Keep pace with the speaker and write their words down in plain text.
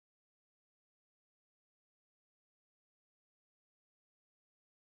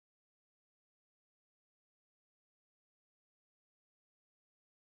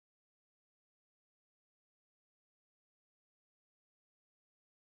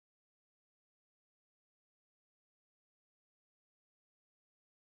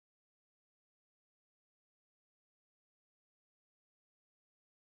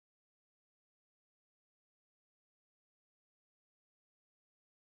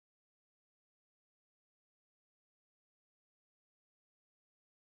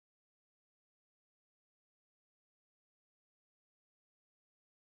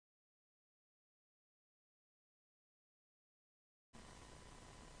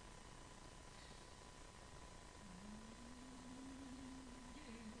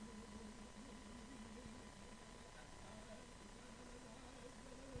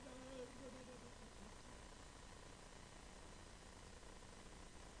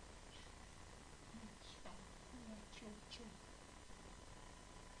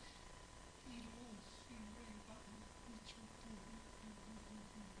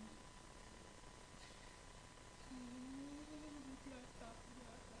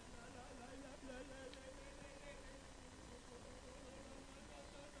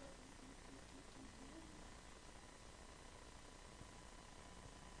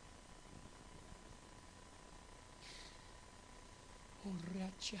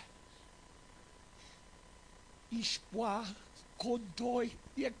Ishwa kontoy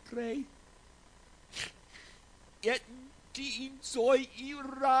yakray. Yet di insoy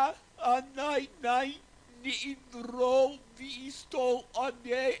ira anay nay ni indro vi istol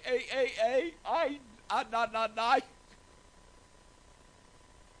ane ay ananay.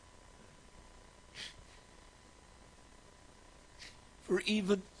 For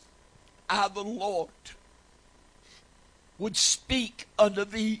even I, the Lord, would speak unto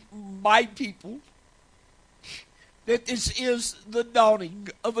thee, my people, that this is the dawning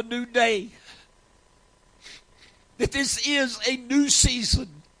of a new day, that this is a new season,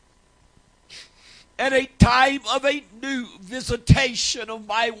 and a time of a new visitation of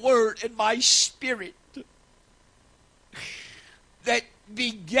my word and my spirit that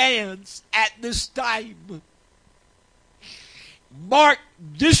begins at this time. Mark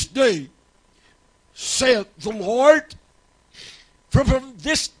this day, saith the Lord, for from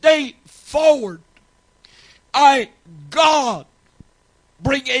this day forward, I, God,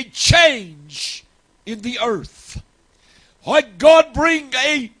 bring a change in the earth. I, God, bring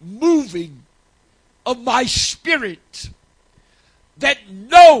a moving of my spirit that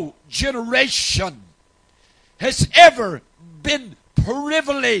no generation has ever been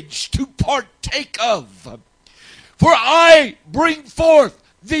privileged to partake of. For I bring forth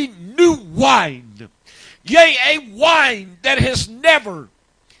the new wine, yea, a wine that has never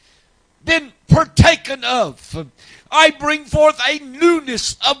been partaken of. I bring forth a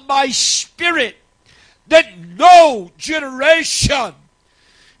newness of my spirit that no generation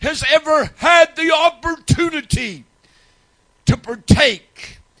has ever had the opportunity to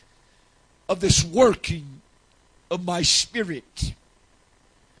partake of this working of my spirit.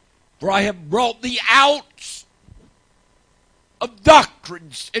 For I have brought thee out of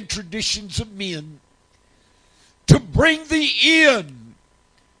doctrines and traditions of men to bring thee in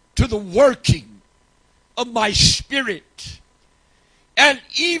to the working of my spirit. And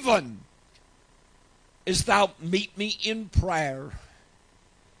even as thou meet me in prayer,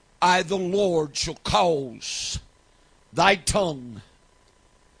 I, the Lord, shall cause thy tongue,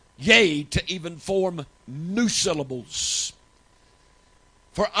 yea, to even form new syllables.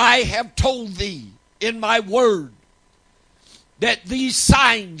 For I have told thee in my word that these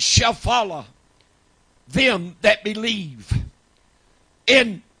signs shall follow them that believe.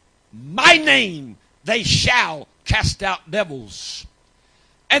 In my name they shall cast out devils,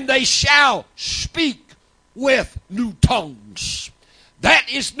 and they shall speak with new tongues. That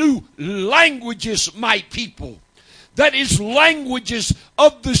is new languages, my people. That is languages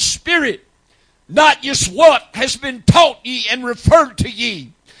of the Spirit, not just what has been taught ye and referred to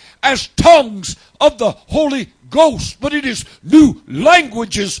ye as tongues of the Holy Ghost, but it is new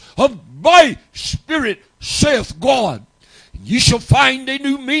languages of my Spirit, saith God. Ye shall find a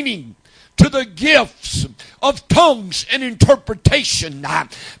new meaning to the gifts of tongues and interpretation,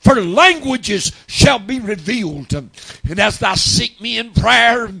 for languages shall be revealed. And as thou seek me in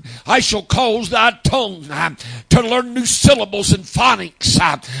prayer, I shall cause thy tongue to learn new syllables and phonics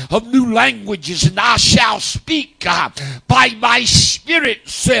of new languages, and I shall speak by my spirit,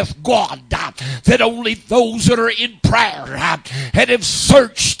 saith God, that only those that are in prayer and have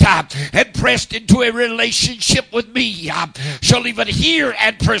searched and pressed into a relationship with me shall even hear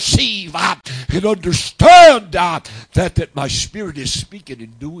and perceive and understand that my spirit is speaking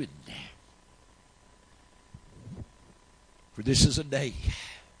and doing. For this is a day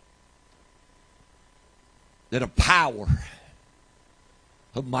that a power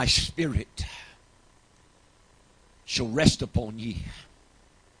of my spirit shall rest upon ye.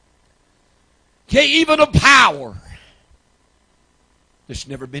 Yea, even a power that's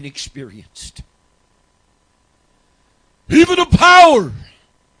never been experienced. Even a power,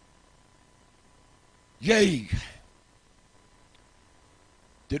 yea,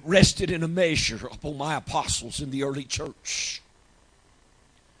 that rested in a measure upon my apostles in the early church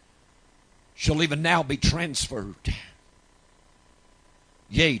shall even now be transferred,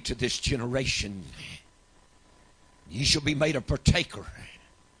 yea, to this generation. Ye shall be made a partaker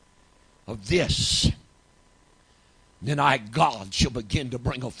of this. Then I, God, shall begin to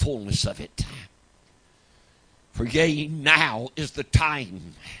bring a fullness of it. For yea, now is the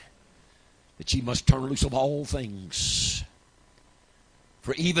time that ye must turn loose of all things.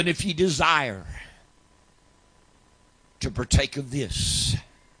 For even if ye desire to partake of this,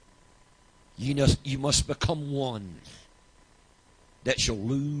 you must become one that shall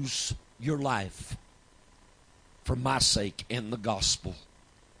lose your life for my sake and the gospel.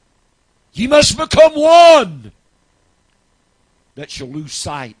 Ye must become one that shall lose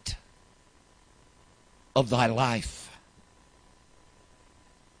sight of thy life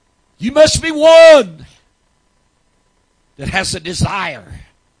You must be one that has a desire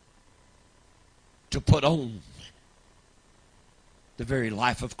to put on the very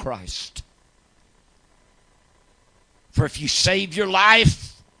life of Christ. For if you save your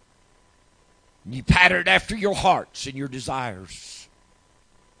life, and you pattern after your hearts and your desires,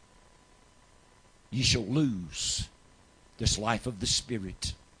 you shall lose this life of the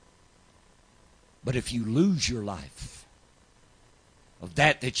Spirit. But if you lose your life of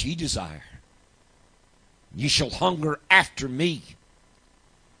that ye desire, ye shall hunger after me,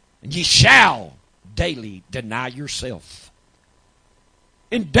 and ye shall daily deny yourself,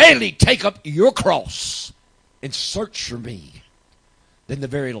 and daily take up your cross and search for me. Then the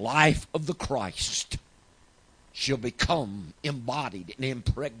very life of the Christ shall become embodied and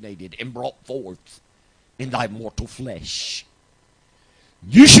impregnated and brought forth in thy mortal flesh.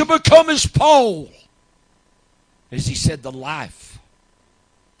 You shall become as Paul, as he said, the life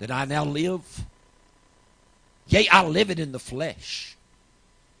that I now live, yea, I live it in the flesh.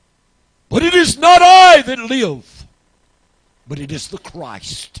 But it is not I that live, but it is the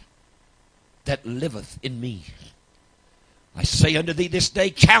Christ that liveth in me. I say unto thee this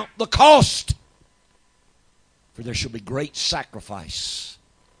day, count the cost, for there shall be great sacrifice.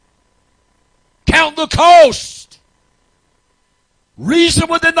 Count the cost. Reason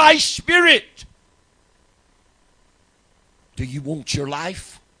within thy spirit. Do you want your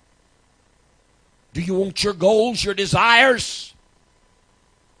life? Do you want your goals, your desires?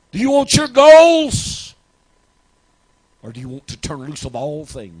 Do you want your goals? Or do you want to turn loose of all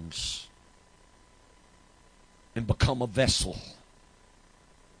things and become a vessel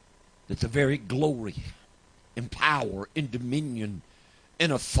that the very glory and power and dominion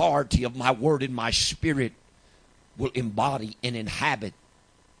and authority of my word and my spirit will embody and inhabit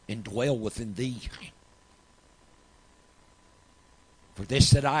and dwell within thee? For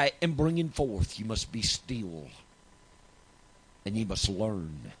this that I am bringing forth, you must be still, and you must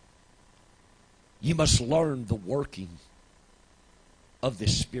learn. You must learn the working of the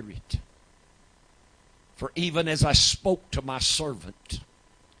Spirit. For even as I spoke to my servant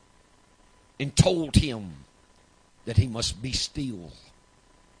and told him that he must be still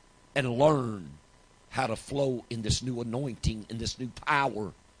and learn how to flow in this new anointing, in this new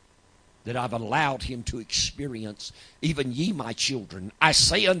power that I've allowed him to experience, even ye, my children, I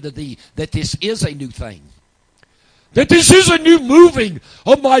say unto thee that this is a new thing. That this is a new moving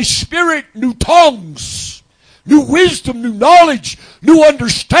of my spirit, new tongues, new wisdom, new knowledge, new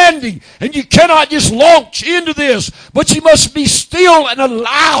understanding. And you cannot just launch into this, but you must be still and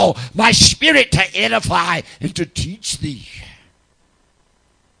allow my spirit to edify and to teach thee.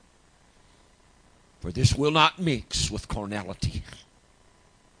 For this will not mix with carnality.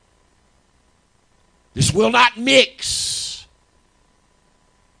 This will not mix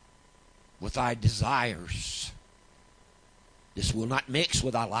with thy desires. This will not mix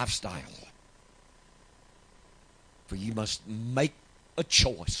with thy lifestyle. For you must make a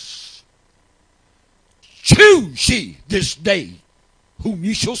choice. Choose ye this day whom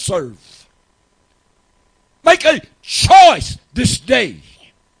ye shall serve. Make a choice this day.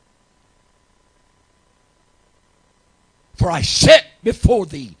 For I set before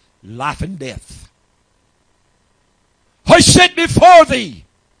thee life and death. I set before thee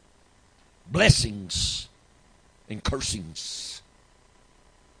blessings and cursings.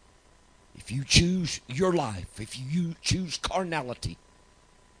 If you choose your life, if you choose carnality,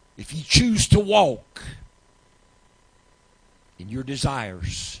 if you choose to walk in your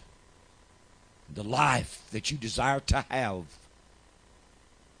desires, the life that you desire to have,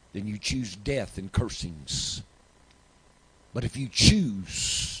 then you choose death and cursings. But if you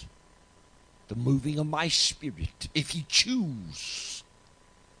choose the moving of my spirit, if you choose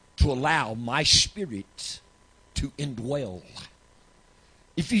to allow my spirit to indwell,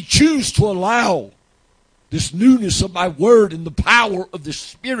 if you choose to allow this newness of my word and the power of the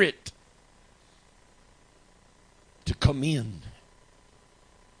Spirit to come in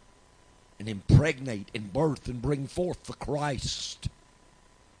and impregnate and birth and bring forth the Christ,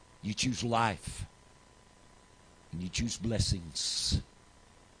 you choose life and you choose blessings.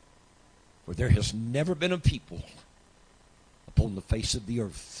 For there has never been a people upon the face of the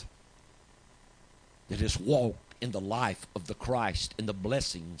earth that has walked in the life of the Christ and the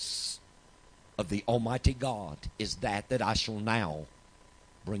blessings of the Almighty God is that I shall now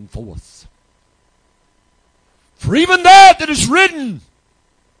bring forth. For even that is written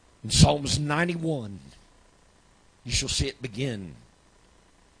in Psalms 91, you shall see it begin.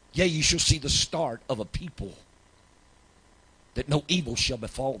 Yea, you shall see the start of a people that no evil shall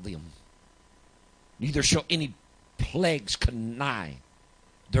befall them, neither shall any plagues come nigh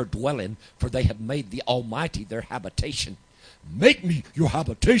their dwelling, for they have made the Almighty their habitation. Make me your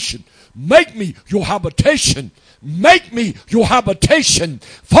habitation. Make me your habitation. Make me your habitation.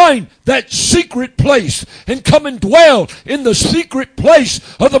 Find that secret place and come and dwell in the secret place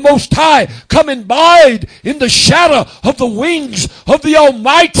of the Most High. Come and bide in the shadow of the wings of the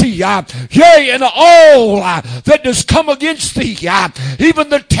Almighty. Yea, and all that does come against thee, even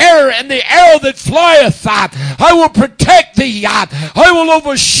the terror and the arrow that flieth, I will protect thee. I will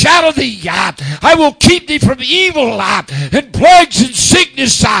overshadow thee. I will keep thee from evil and plagues and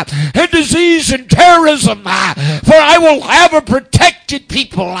sickness and disease and terrorism. For I will have a protected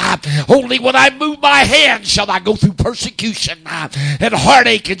people. Only when I move my hand shall I go through persecution and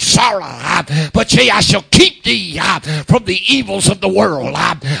heartache and sorrow. But yea, I shall keep thee from the evils of the world.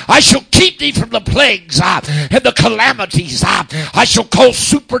 I shall keep thee from the plagues and the calamities. I shall cause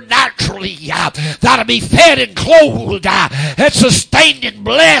supernaturally thou to be fed and clothed and sustained and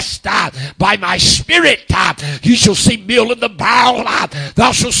blessed by my spirit. You shall see meal in the bowl.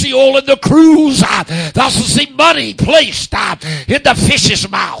 Thou shalt see oil in the cruse. Thou shalt see money placed in the fish's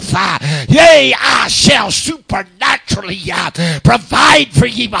mouth. Yea, I shall supernaturally provide for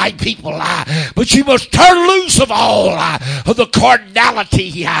ye, my people. But you must turn loose of all of the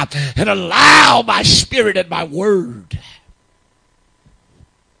carnality and allow my spirit and my word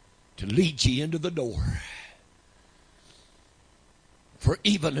to lead ye into the door. For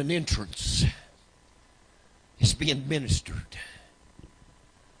even an entrance is being ministered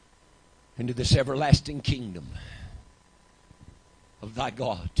into this everlasting kingdom of thy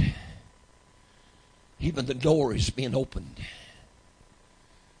God. Even the door is being opened.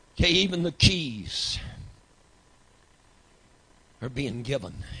 Yea, even the keys are being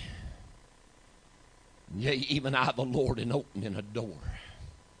given. Yea, even I, the Lord, am opening a door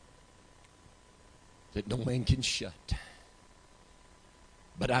that no man can shut.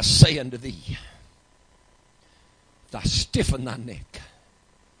 But I say unto thee, if thou stiffen thy neck,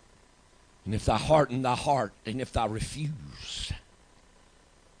 and if thou harden thy heart, and if thou refuse,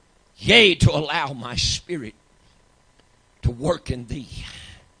 yea, to allow my spirit to work in thee,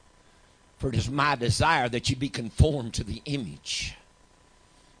 for it is my desire that you be conformed to the image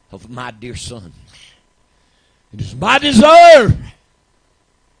of my dear Son. It is my desire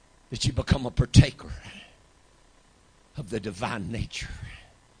that you become a partaker of the divine nature.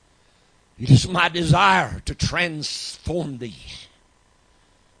 It is my desire to transform thee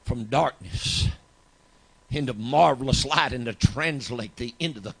from darkness into marvelous light and to translate thee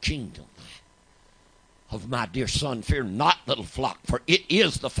into the kingdom of my dear Son. Fear not, little flock, for it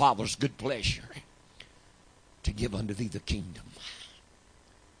is the Father's good pleasure to give unto thee the kingdom.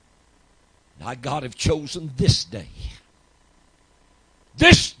 And I, God, have chosen this day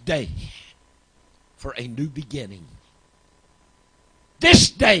for a new beginning. This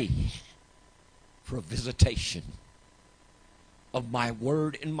day for a visitation of my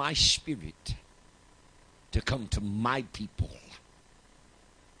word and my spirit to come to my people.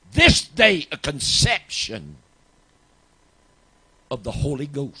 This day a conception of the Holy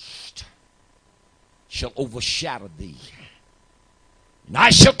Ghost shall overshadow thee. And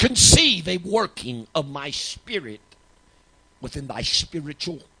I shall conceive a working of my spirit within thy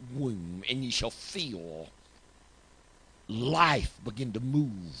spiritual womb, and ye shall feel life begin to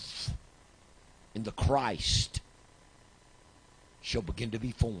move, and the Christ shall begin to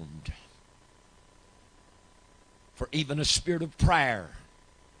be formed. For even a spirit of prayer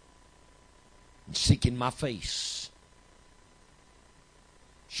and seeking my face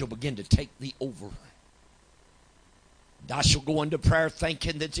shall begin to take thee over. And I shall go into prayer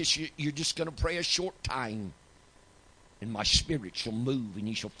thinking that you're just going to pray a short time, and my spirit shall move, and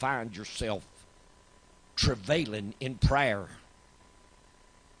you shall find yourself travailing in prayer.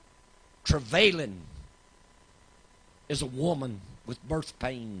 Travailing is a woman with birth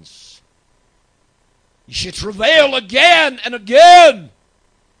pains. You should travail again and again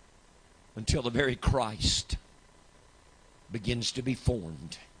until the very Christ begins to be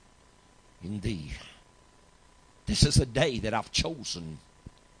formed in thee. This is a day that I've chosen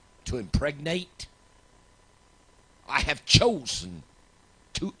to impregnate. I have chosen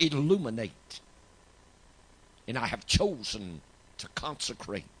to illuminate. And I have chosen to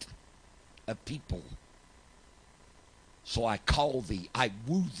consecrate a people. So I call thee, I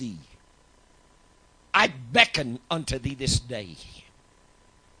woo thee, I beckon unto thee this day.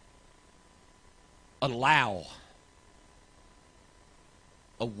 Allow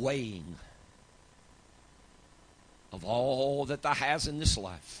a weighing of all that thou hast in this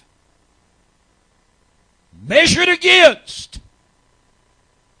life. Measured against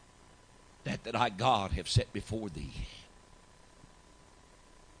that I, God, have set before thee.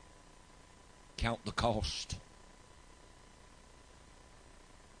 Count the cost.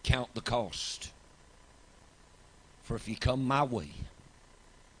 Count the cost. For if you come my way,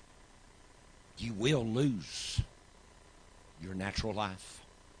 you will lose your natural life.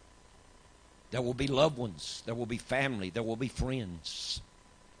 There will be loved ones. There will be family. There will be friends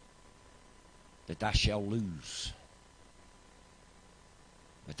that thou shalt lose.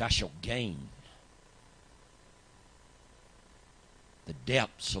 But thou shalt gain the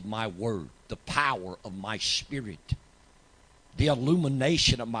depths of my word, the power of my spirit, the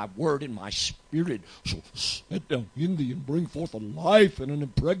illumination of my word in my spirit shall set down in thee and bring forth a life and an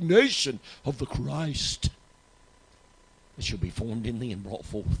impregnation of the Christ that shall be formed in thee and brought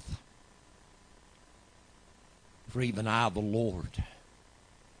forth. For even I, the Lord,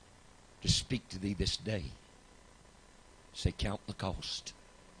 to speak to thee this day, say, count the cost.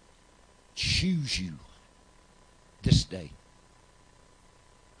 Choose you this day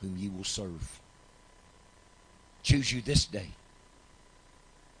whom you will serve. Choose you this day.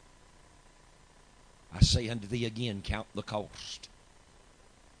 I say unto thee again, count the cost.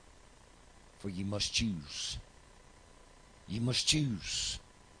 For you must choose. You must choose.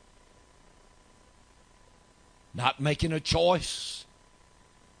 Not making a choice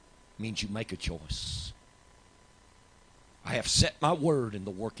means you make a choice. I have set my word in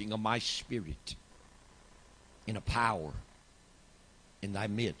the working of my spirit in a power in thy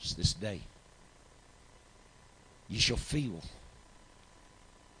midst this day. You shall feel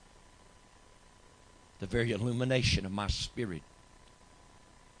the very illumination of my spirit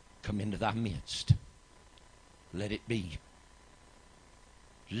come into thy midst. Let it be.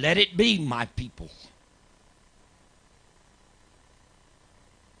 Let it be, my people,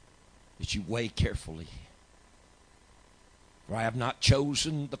 that you weigh carefully. For I have not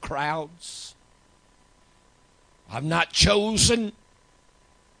chosen the crowds. I have not chosen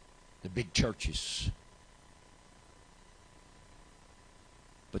the big churches.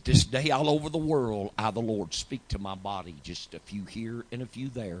 But this day all over the world, I, the Lord, speak to my body, just a few here and a few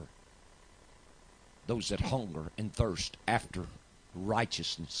there. Those that hunger and thirst after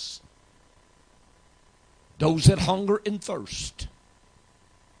righteousness. Those that hunger and thirst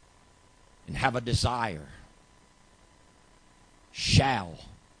and have a desire shall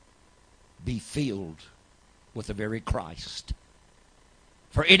be filled with the very Christ.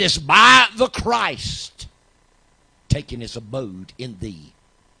 For it is by the Christ taking his abode in thee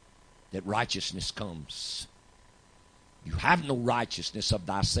that righteousness comes. You have no righteousness of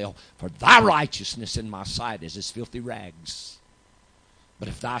thyself, for thy righteousness in my sight is as filthy rags. But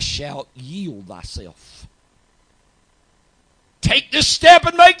if thou shalt yield thyself, take this step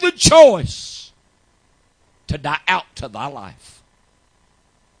and make the choice to die out to thy life,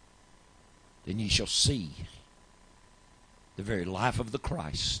 then ye shall see the very life of the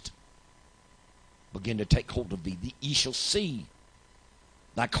Christ begin to take hold of thee. Ye shall see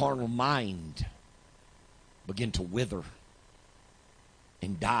thy carnal mind begin to wither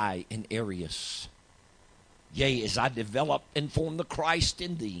and die in areas. Yea, as I develop and form the Christ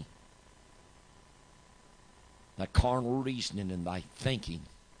in thee, thy carnal reasoning and thy thinking,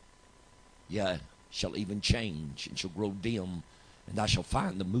 yea, shall even change and shall grow dim, and thou shalt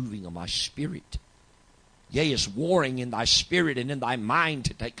find the moving of my spirit. Yea, is warring in thy spirit and in thy mind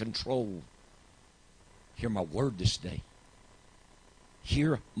to take control. Hear my word this day.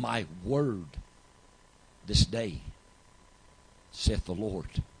 Hear my word this day, saith the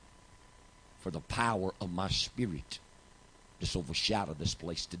Lord. For the power of my spirit just overshadow this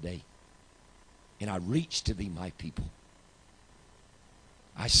place today. And I reach to thee, my people.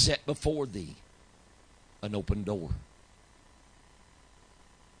 I set before thee an open door.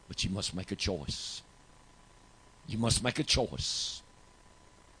 But you must make a choice. You must make a choice.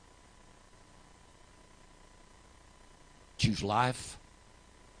 Choose life.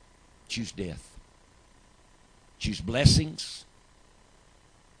 Choose death. Choose blessings.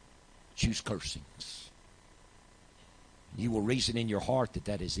 Choose cursings. You will reason in your heart that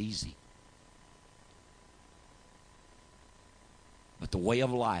that is easy. But the way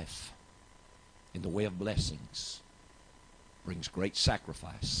of life and the way of blessings brings great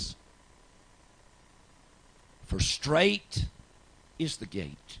sacrifice. For straight is the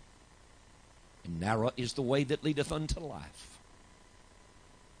gate, and narrow is the way that leadeth unto life.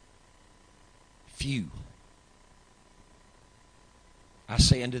 Few, I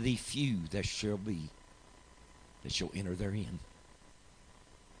say unto thee, few there shall be that shall enter therein.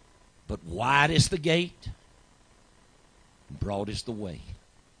 But wide is the gate, and broad is the way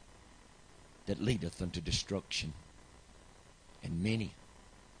that leadeth unto destruction. And many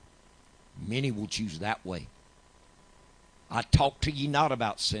will choose that way. I talk to ye not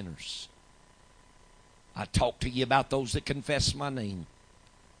about sinners, I talk to you about those that confess my name.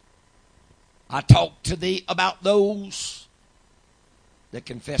 I talk to thee about those that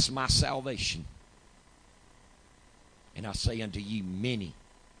confess my salvation. And I say unto ye, many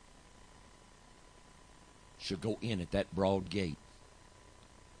shall go in at that broad gate,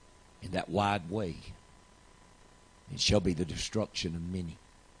 in that wide way. It shall be the destruction of many.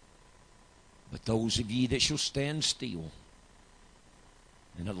 But those of ye that shall stand still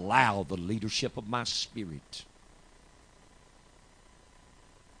and allow the leadership of my Spirit,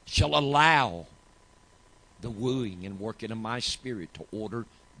 shall allow the wooing and working of my Spirit to order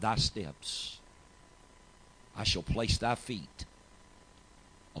thy steps, I shall place thy feet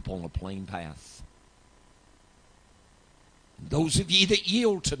upon a plain path. And those of ye that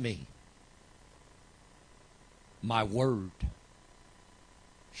yield to me, my word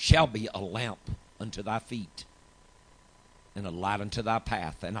shall be a lamp unto thy feet and a light unto thy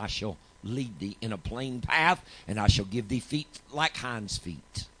path. And I shall lead thee in a plain path, and I shall give thee feet like hinds'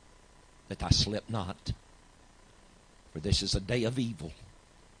 feet, that thou slip not. For this is a day of evil,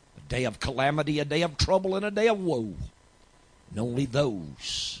 a day of calamity, a day of trouble, and a day of woe. And only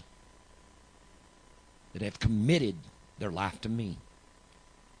those that have committed their life to me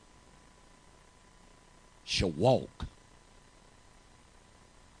shall walk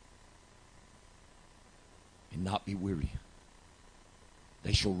and not be weary.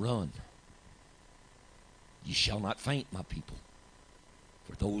 They shall run. Ye shall not faint, my people.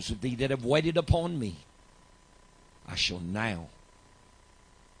 For those of thee that have waited upon me, I shall now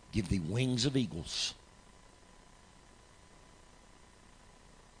give thee wings of eagles.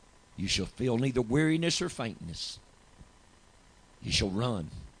 You shall feel neither weariness or faintness. You shall run.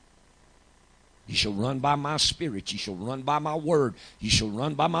 You shall run by my Spirit. You shall run by my word. You shall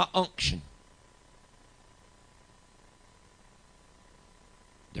run by my unction.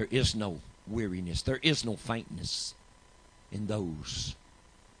 There is no weariness. There is no faintness in those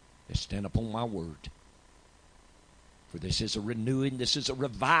that stand upon my word. For this is a renewing, this is a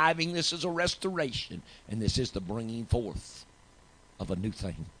reviving, this is a restoration, and this is the bringing forth of a new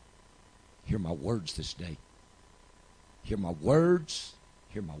thing. Hear my words this day. Hear my words.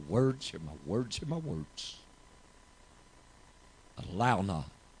 Hear my words. Hear my words. Hear my words. Allow not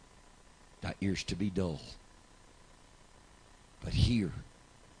thy ears to be dull, but hear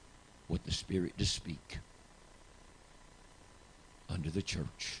what the Spirit does speak unto the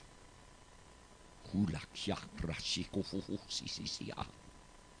church. Oh,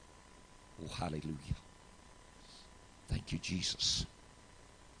 hallelujah. Thank you, Jesus.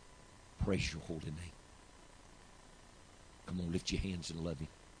 Praise your holy name. Come on, lift your hands and love him.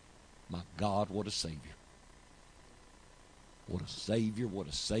 My God, what a Savior. What a Savior, what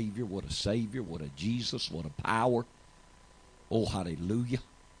a Savior, what a Savior, what a Jesus, what a power. Oh, hallelujah.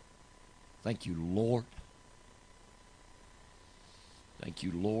 Thank you, Lord. Thank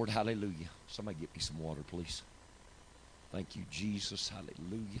you, Lord. Hallelujah. Somebody get me some water, please. Thank you, Jesus.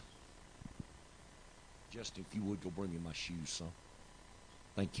 Hallelujah. Justin, if you would, go bring me my shoes, son.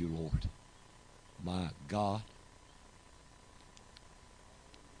 Thank you, Lord. My God.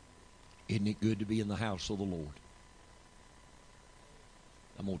 Isn't it good to be in the house of the Lord?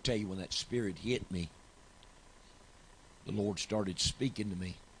 I'm going to tell you, when that Spirit hit me, the Lord started speaking to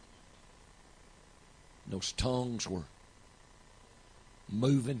me. Those tongues were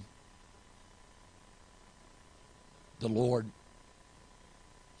moving. The Lord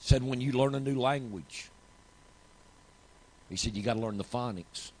said, when you learn a new language, he said, you got to learn the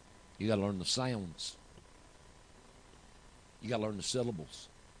phonics. You got to learn the sounds. You got to learn the syllables.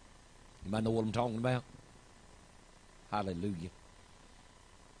 You might know what I'm talking about. Hallelujah.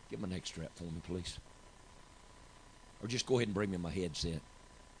 Get my neck strap for me, please. Or just go ahead and bring me my headset.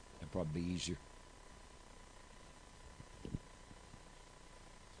 That'd probably be easier.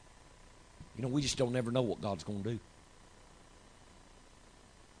 You know, we just don't ever know what God's going to do.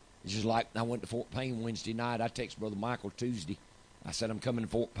 It's just like I went to Fort Payne Wednesday night. I texted Brother Michael Tuesday. I said, I'm coming to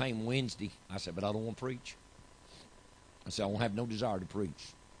Fort Payne Wednesday. I said, but I don't want to preach. I said, I won't have no desire to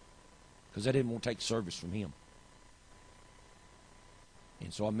preach, because I didn't want to take service from him.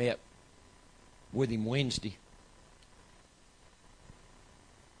 And so I met with him Wednesday.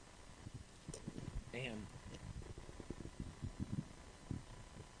 And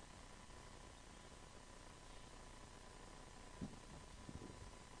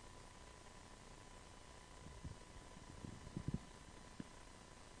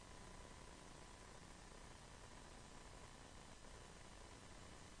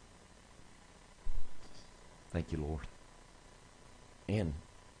thank you, Lord. And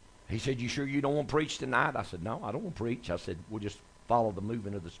he said, you sure you don't want to preach tonight? I said, no, I don't want to preach. I said, we'll just follow the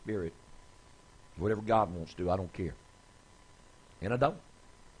movement of the Spirit. Whatever God wants to do, I don't care. And I don't.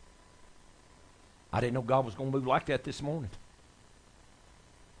 I didn't know God was going to move like that this morning.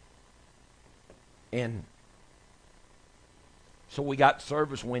 And so we got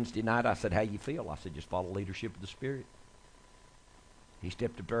service Wednesday night. I said, how you feel? I said, just follow leadership of the Spirit. He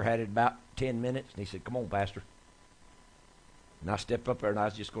stepped up there, had it about 10 minutes, and he said, come on, Pastor. And I stepped up there, and I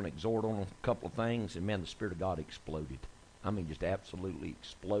was just going to exhort on a couple of things, and man, the Spirit of God exploded. I mean, just absolutely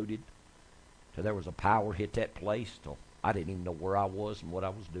exploded. So there was a power hit that place till I didn't even know where I was and what I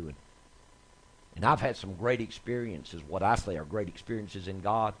was doing. And I've had some great experiences, what I say are great experiences in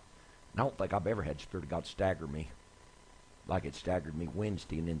God. And I don't think I've ever had the Spirit of God stagger me like it staggered me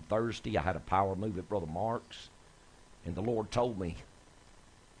Wednesday. And then Thursday, I had a power move at Brother Mark's. And the Lord told me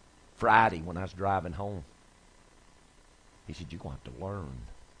Friday when I was driving home, he said, you're going to have to learn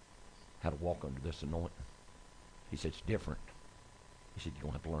how to walk under this anointing. He said, it's different. He said, you're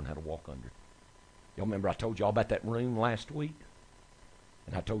going to have to learn how to walk under it. Y'all remember I told y'all about that room last week?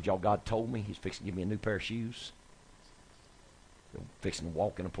 And I told y'all God told me he's fixing to give me a new pair of shoes. I'm fixing to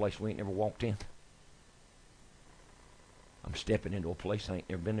walk in a place we ain't never walked in. I'm stepping into a place I ain't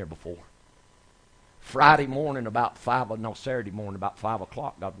never been there before. Saturday morning about 5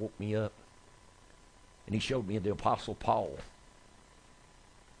 o'clock, God woke me up. And he showed me the Apostle Paul.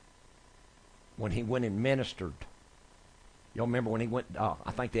 When he went and ministered. Y'all remember when he went,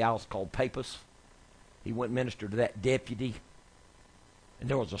 I think the house called Papus. He went and ministered to that deputy. And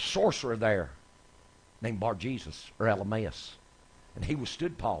there was a sorcerer there named Bar-Jesus or Elymas. And he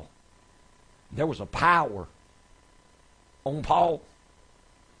withstood Paul. There was a power on Paul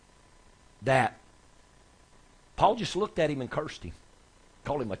that Paul just looked at him and cursed him.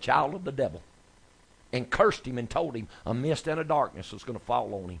 Called him a child of the devil. And cursed him and told him a mist and a darkness was going to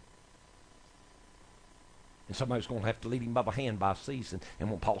fall on him. And somebody was going to have to lead him by the hand by a season. And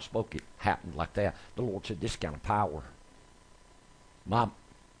when Paul spoke, it happened like that. The Lord said, this kind of power, the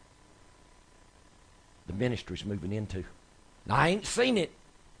ministry's moving into. Now, I ain't seen it,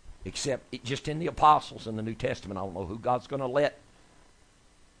 except it just in the apostles in the New Testament. I don't know who God's going to let.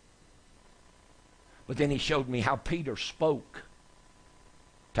 But then he showed me how Peter spoke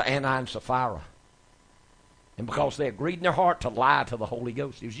to Ananias and Sapphira. And because they agreed in their heart to lie to the Holy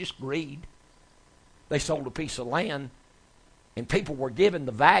Ghost, it was just greed. They sold a piece of land, and people were given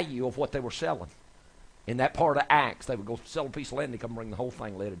the value of what they were selling. In that part of Acts, they would go sell a piece of land, and they'd come bring the whole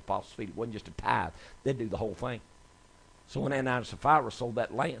thing, lay it at the apostles' feet. It wasn't just a tithe. They'd do the whole thing. So when Ananias and Sapphira sold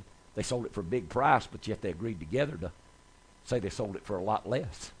that land, they sold it for a big price, but yet they agreed together to say they sold it for a lot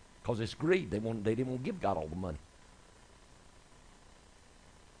less. Because it's greed. They didn't want to give God all the money.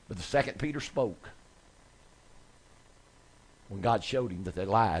 But the second Peter spoke, when God showed him that they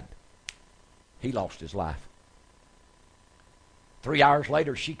lied, he lost his life. 3 hours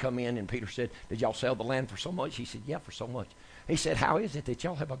later, she come in, and Peter said, did y'all sell the land for so much? He said, yeah, for so much. He said, how is it that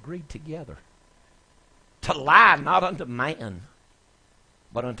y'all have agreed together to lie not unto man,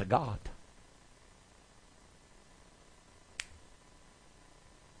 but unto God?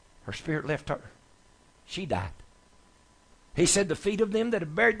 Her spirit left her. She died. He said, the feet of them that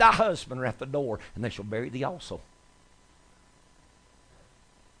have buried thy husband are at the door, and they shall bury thee also.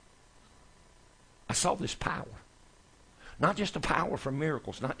 I saw this power. Not just a power for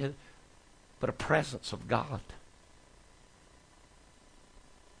miracles, but a presence of God.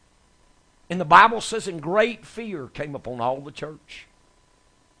 And the Bible says, and great fear came upon all the church.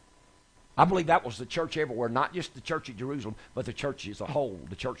 I believe that was the church everywhere, not just the church at Jerusalem, but the church as a whole,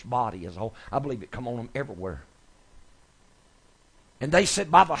 the church body as a whole. I believe it come on them everywhere. And they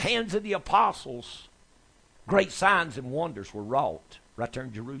said, by the hands of the apostles, great signs and wonders were wrought right there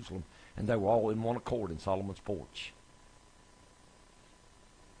in Jerusalem. And they were all in one accord in Solomon's porch.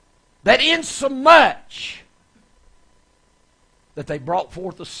 That insomuch that they brought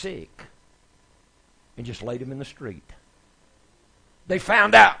forth the sick and just laid them in the street. They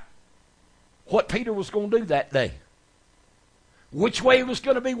found out what Peter was going to do that day. Which way he was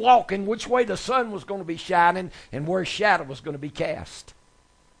going to be walking, which way the sun was going to be shining, and where his shadow was going to be cast.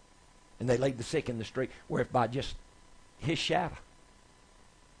 And they laid the sick in the street, where by just his shadow.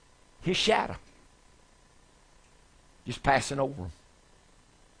 His shadow. Just passing over them.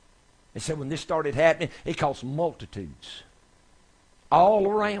 And so when this started happening, it caused multitudes all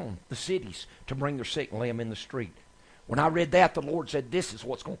around the cities to bring their sick and lay them in the street. When I read that, the Lord said, this is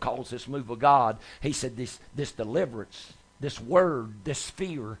what's going to cause this move of God. He said, this deliverance, this word, this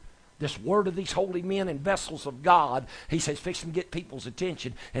fear, this word of these holy men and vessels of God, he says, fix them, get people's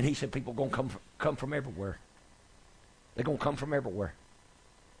attention. And he said, people are going to come from everywhere. They're going to come from everywhere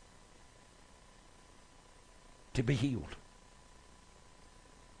to be healed.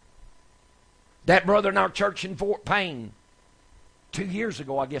 That brother in our church in Fort Payne, 2 years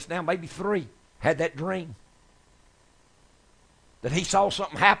ago, I guess now, maybe 3, had that dream. That he saw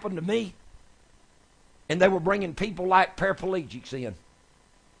something happen to me. And they were bringing people like paraplegics in.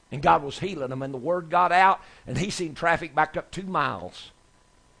 And God was healing them. And the word got out. And he seen traffic backed up 2 miles.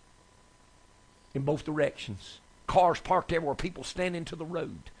 In both directions. Cars parked everywhere. People standing to the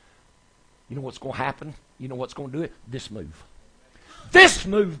road. You know what's going to happen? You know what's going to do it? This move. This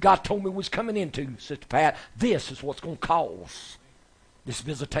move God told me was coming into, Sister Pat. This is what's going to cause this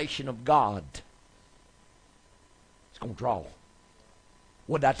visitation of God. It's going to draw.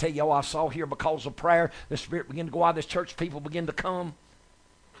 What did I tell y'all I saw here? Because of prayer, the Spirit began to go out of this church. People began to come.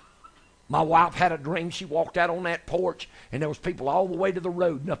 My wife had a dream. She walked out on that porch, and there was people all the way to the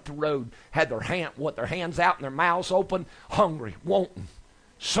road and up the road, had their hands out and their mouths open, hungry, wanting,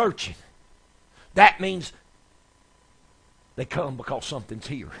 searching. That means they come because something's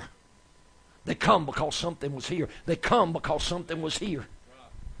here. They come because something was here. They come because something was here.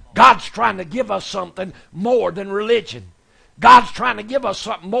 God's trying to give us something more than religion. God's trying to give us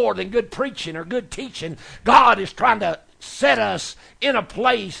something more than good preaching or good teaching. God is trying to set us in a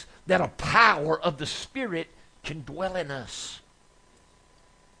place that a power of the Spirit can dwell in us.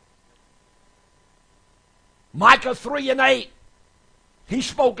 Micah 3:8, he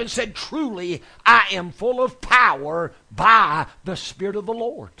spoke and said, truly, I am full of power by the Spirit of the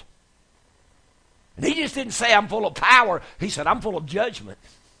Lord. And he just didn't say I'm full of power. He said I'm full of judgment.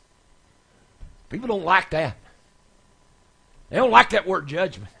 People don't like that. They don't like that word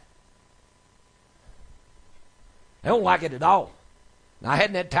judgment. They don't like it at all. Now, I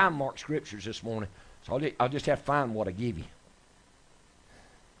hadn't had time to mark scriptures this morning, so I'll just have to find what I give you.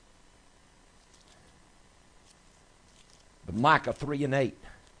 But Micah 3:8.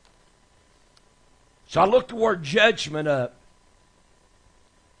 So I looked the word judgment up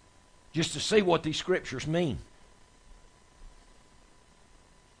just to see what these scriptures mean.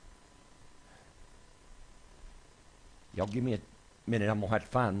 Y'all give me a minute. I'm going to have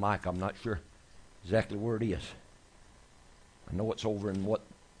to find Micah. I'm not sure exactly where it is. I know it's over in what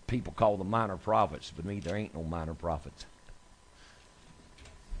people call the minor prophets, but to me there ain't no minor prophets.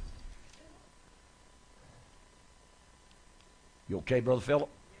 You okay, Brother Philip?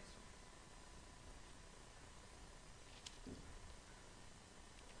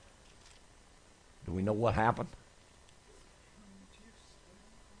 Do we know what happened?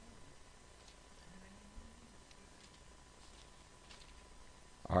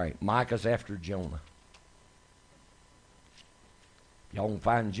 All right, Micah's after Jonah. Y'all can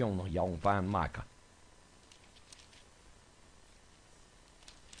find Jonah. Y'all can find Micah.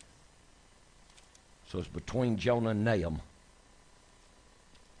 So it's between Jonah and Nahum.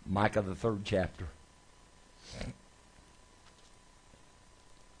 Micah, the 3rd chapter.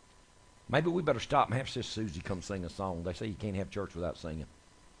 Maybe we better stop and have Sister Susie come sing a song. They say you can't have church without singing.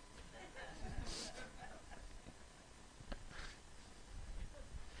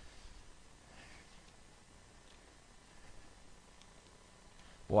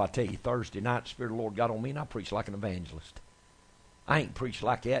 Well, I tell you, Thursday night, the Spirit of the Lord got on me, and I preached like an evangelist. I ain't preached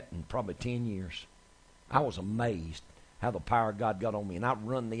like that in probably 10 years. I was amazed how the power of God got on me. And I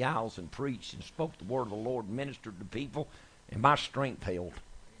run the aisles and preached and spoke the word of the Lord and ministered to people, and my strength held.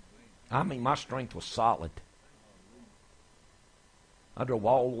 I mean, my strength was solid. I drove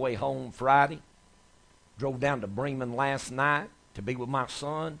all the way home Friday, drove down to Bremen last night to be with my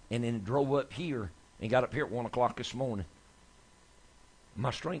son, and then drove up here and got up here at 1 o'clock this morning.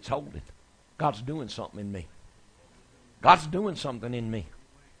 My strength's holding. God's doing something in me. God's doing something in me.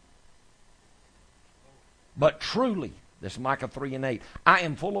 But truly, this is Micah 3:8, I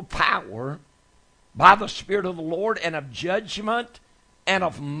am full of power by the Spirit of the Lord and of judgment and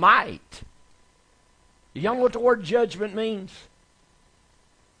of might. You know what the word judgment means?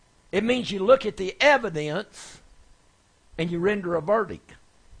 It means you look at the evidence and you render a verdict.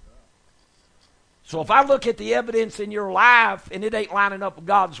 So if I look at the evidence in your life and it ain't lining up with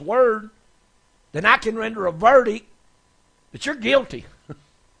God's word, then I can render a verdict that you're guilty.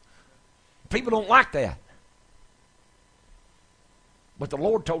 People don't like that. But the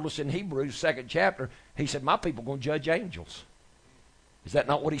Lord told us in Hebrews 2nd chapter, he said, my people are going to judge angels. Is that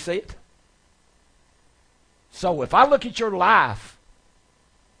not what he said? So if I look at your life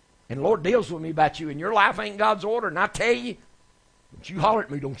and the Lord deals with me about you and your life ain't God's order, and I tell you, don't you holler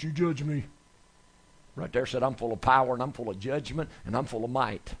at me, don't you judge me. Right there said, I'm full of power, and I'm full of judgment, and I'm full of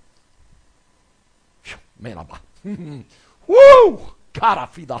might. Man, woo! God, I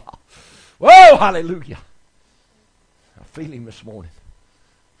feel that. Whoa, hallelujah. I feel him this morning.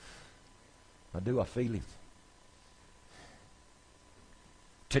 I do, I feel him.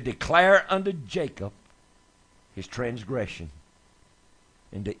 to declare unto Jacob his transgression,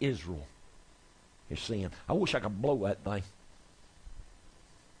 and to Israel his sin. I wish I could blow that thing.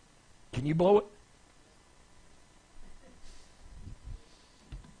 Can you blow it?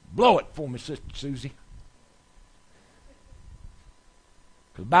 Blow it for me, Sister Susie.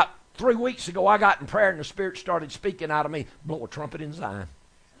 Because about 3 weeks ago, I got in prayer and the Spirit started speaking out of me. Blow a trumpet in Zion.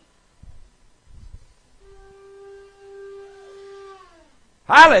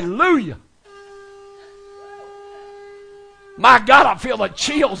 Hallelujah. My God, I feel the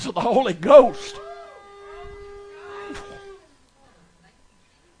chills of the Holy Ghost.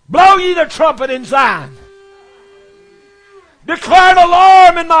 Blow ye the trumpet in Zion. Declare an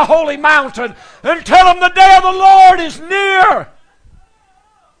alarm in my holy mountain, and tell them the day of the Lord is near.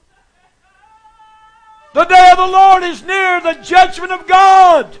 The day of the Lord is near, the judgment of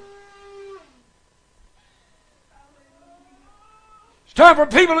God. It's time for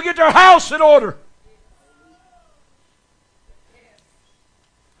people to get their house in order.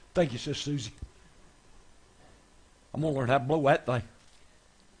 Thank you, Sister Susie. I'm going to learn how to blow that thing.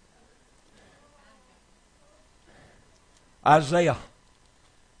 Isaiah.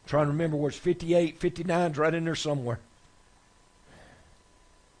 I'm trying to remember where it's 58, 59, right in there somewhere.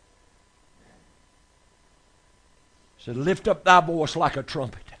 It said, lift up thy voice like a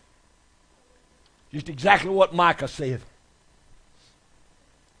trumpet. Just exactly what Micah said.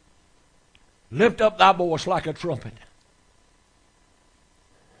 Lift up thy voice like a trumpet.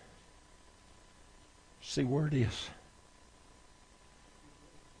 See where it is.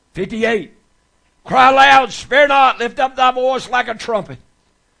 58. Cry loud, spare not, lift up thy voice like a trumpet.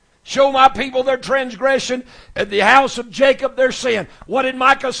 Show my people their transgression, and the house of Jacob their sin. What did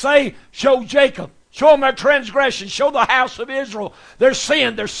Micah say? Show Jacob. Show them their transgression. Show the house of Israel their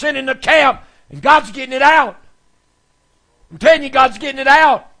sin. Their sin in the camp. And God's getting it out. I'm telling you, God's getting it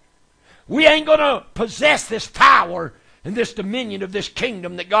out. We ain't going to possess this power and this dominion of this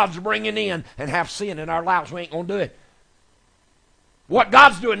kingdom that God's bringing in and have sin in our lives. We ain't going to do it. What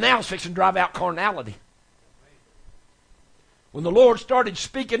God's doing now is fixing to drive out carnality. When the Lord started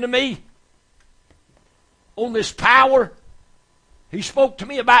speaking to me on this power, He spoke to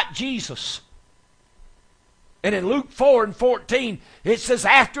me about Jesus. And in Luke 4 and 14, it says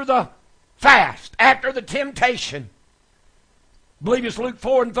after the fast, after the temptation, I believe it's Luke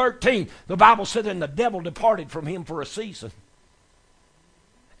 4 and 13, the Bible said, and the devil departed from him for a season.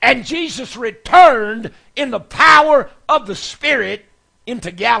 And Jesus returned in the power of the Spirit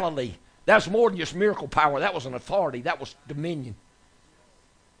into Galilee. That's more than just miracle power. That was an authority. That was dominion.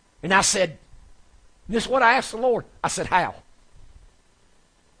 And I said, this is what I asked the Lord. I said, how?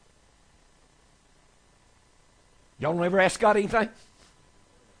 Y'all don't ever ask God anything?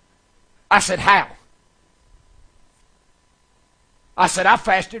 I said, how? I said, I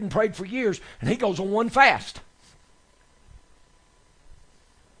fasted and prayed for years, and He goes on one fast.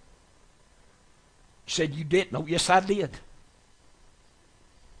 He said, you didn't? No, yes, I did.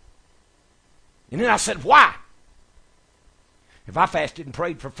 And then I said, why? If I fasted and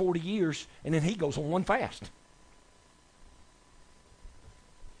prayed for 40 years, and then He goes on one fast.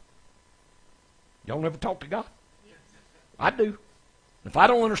 Y'all never talk to God? I do. If I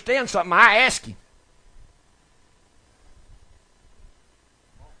don't understand something, I ask Him.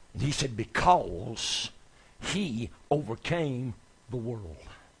 And He said, because He overcame the world.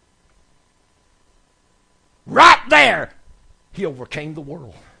 Right there, He overcame the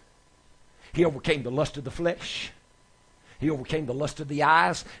world. He overcame the lust of the flesh. He overcame the lust of the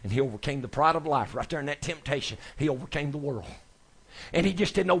eyes. And He overcame the pride of life. Right there in that temptation, He overcame the world. And He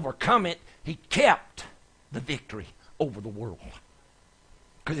just didn't overcome it. He kept the victory over the world.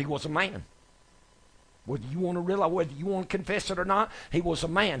 Because He was a man. Whether you want to realize, whether you want to confess it or not, He was a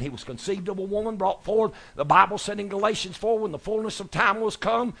man. He was conceived of a woman, brought forth. The Bible said in Galatians 4, when the fullness of time was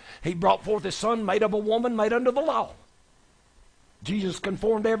come, He brought forth His Son, made of a woman, made under the law. Jesus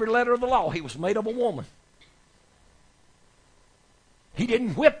conformed to every letter of the law. He was made of a woman. He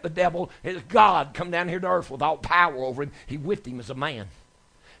didn't whip the devil as God come down here to earth with all power over him. He whipped him as a man.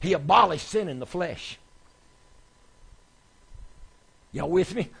 He abolished sin in the flesh. Y'all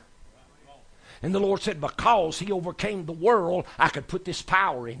with me? And the Lord said, because He overcame the world, I could put this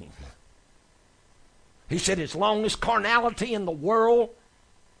power in Him. He said, as long as carnality in the world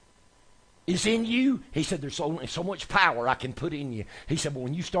is in you. He said, there's only so much power I can put in you. He said, but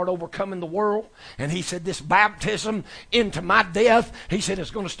when you start overcoming the world, and he said, this baptism into my death, he said,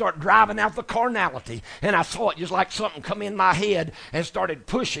 it's going to start driving out the carnality. And I saw it just like something come in my head and started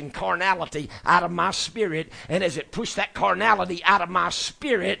pushing carnality out of my spirit. And as it pushed that carnality out of my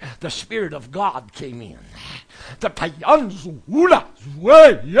spirit, the Spirit of God came in. The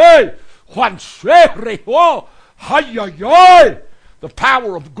the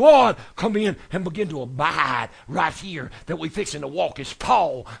power of God come in and begin to abide right here. That we fixing to walk as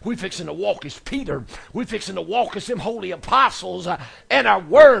Paul. We fixing to walk as Peter. We fixing to walk as them holy apostles. And our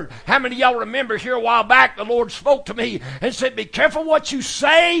word. How many of y'all remember here a while back the Lord spoke to me and said, be careful what you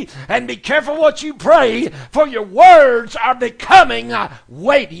say and be careful what you pray, for your words are becoming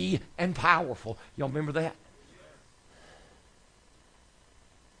weighty and powerful. Y'all remember that?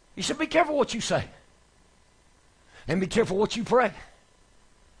 He said, be careful what you say and be careful what you pray.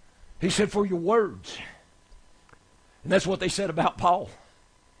 He said, for your words. And that's what they said about Paul.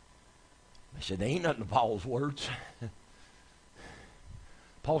 They said, there ain't nothing to Paul's words.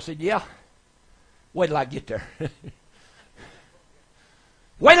 Paul said, yeah. Wait till I get there.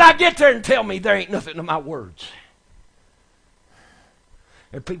 Wait till I get there and tell me there ain't nothing to my words.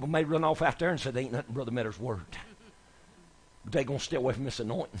 And people may run off out there and say, there ain't nothing to Brother Metter's word. But they're going to stay away from this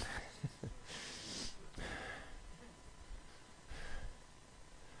anointing.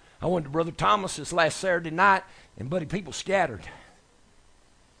 I went to Brother Thomas this last Saturday night, and buddy, people scattered.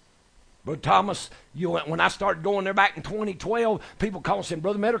 Brother Thomas, when I started going there back in 2012, people called and said,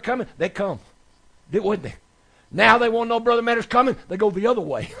 Brother Metter coming? They come. Wouldn't they? Now they want to know Brother Metter's coming, they go the other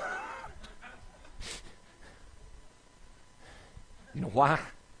way. You know why?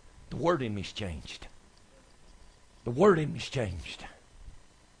 The word in me's changed. The word in me's changed.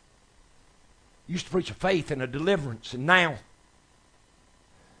 Used to preach a faith and a deliverance, and now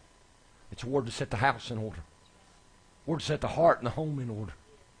it's a word to set the house in order. A word to set the heart and the home in order.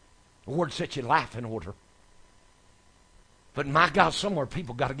 A word to set your life in order. But my God, somewhere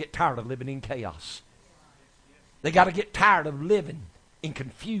people got to get tired of living in chaos. They got to get tired of living in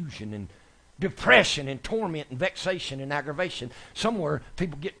confusion and depression and torment and vexation and aggravation. Somewhere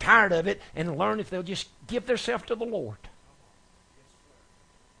people get tired of it and learn if they'll just give themselves to the Lord.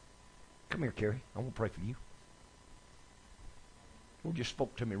 Come here, Carrie. I want to pray for you. The Lord just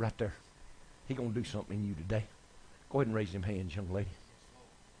spoke to me right there. He's going to do something in you today. Go ahead and raise them hands, young lady.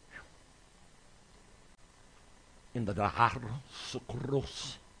 In the Dahar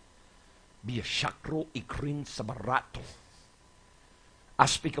Sukros Biashakro Ikrin Sabarato. I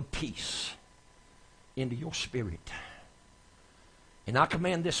speak of peace into your spirit. And I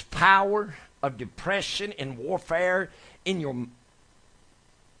command this power of depression and warfare in your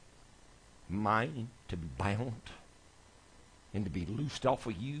mind to be bound and to be loosed off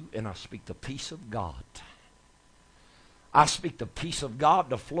of you, and I speak the peace of God. I speak the peace of God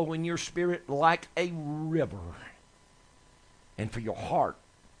to flow in your spirit like a river, and for your heart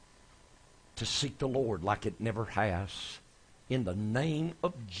to seek the Lord like it never has. In the name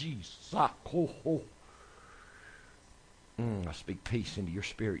of Jesus. I speak peace into your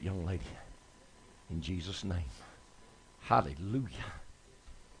spirit, young lady. In Jesus' name. Hallelujah.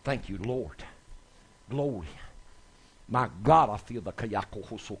 Thank you, Lord. Glory. My God, I feel the kayako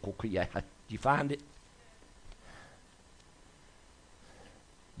hosoko kaya. Do you find it?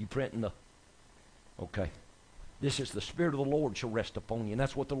 You printing the... Okay. This is the Spirit of the Lord shall rest upon you. And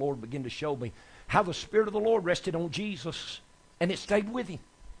that's what the Lord began to show me. How the Spirit of the Lord rested on Jesus. And it stayed with him.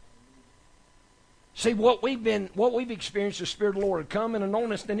 See, what we've experienced, the Spirit of the Lord would come and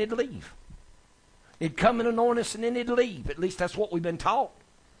anoint us, then it'd leave. It'd come and anoint us, and then it'd leave. At least that's what we've been taught.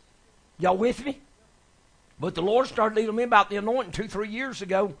 Y'all with me? But the Lord started leading me about the anointing 2-3 years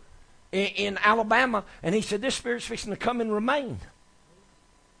ago in Alabama, and he said, this Spirit's fixing to come and remain.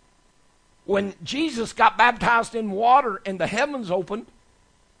 When Jesus got baptized in water and the heavens opened,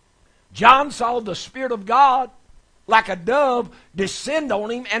 John saw the Spirit of God like a dove descend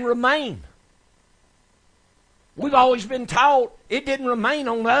on him and remain. We've always been taught it didn't remain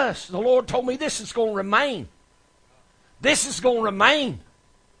on us. The Lord told me this is going to remain. This is going to remain.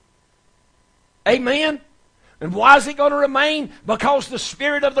 Amen? And why is it going to remain? Because the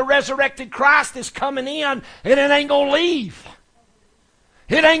Spirit of the resurrected Christ is coming in, and it ain't going to leave.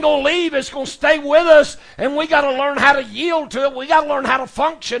 It ain't going to leave. It's going to stay with us, and we got to learn how to yield to it. We got to learn how to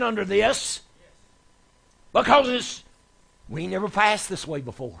function under this. Because we never passed this way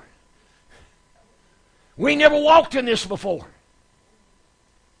before. We never walked in this before.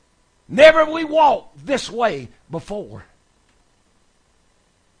 Never we walked this way before.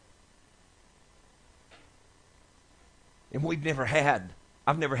 And we've never had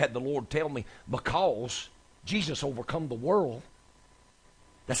I've never had the Lord tell me, because Jesus overcome the world,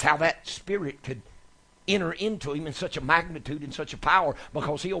 that's how that Spirit could enter into him in such a magnitude and such a power,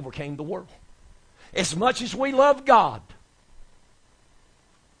 because he overcame the world. As much as we love God,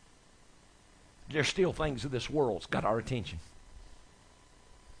 there's still things of this world that's got our attention.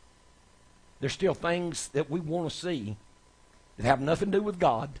 There's still things that we want to see that have nothing to do with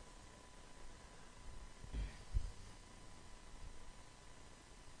God.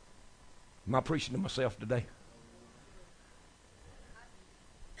 Am I preaching to myself today?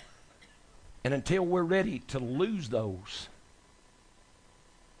 And until we're ready to lose those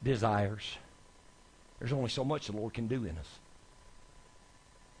desires, there's only so much the Lord can do in us.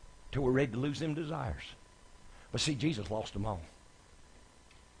 Till we're ready to lose them desires. But see, Jesus lost them all.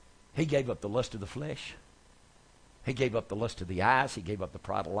 He gave up the lust of the flesh. He gave up the lust of the eyes. He gave up the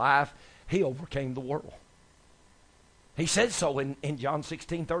pride of life. He overcame the world. He said so in John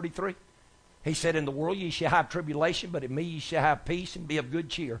 16:33. He said, in the world ye shall have tribulation, but in me ye shall have peace, and be of good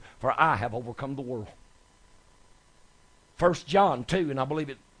cheer, for I have overcome the world. 1 John 2, and I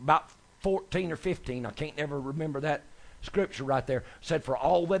believe it's about 14 or 15, I can't never remember that scripture right there, said, for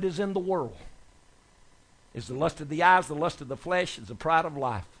all that is in the world is the lust of the eyes, the lust of the flesh, is the pride of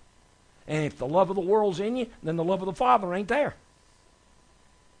life. And if the love of the world's in you, then the love of the Father ain't there.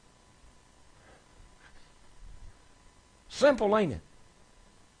 Simple, ain't it?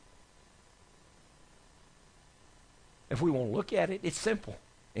 If we want to look at it, it's simple.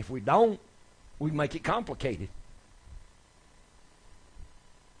 If we don't, we make it complicated.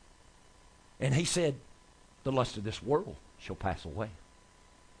 And he said, the lust of this world shall pass away.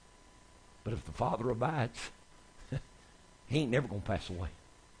 But if the Father abides, he ain't never going to pass away.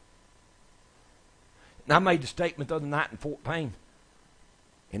 And I made the statement the other night in Fort Payne,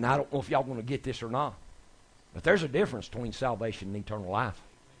 and I don't know if y'all want to get this or not, but there's a difference between salvation and eternal life.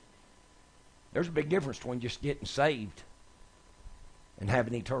 There's a big difference between just getting saved and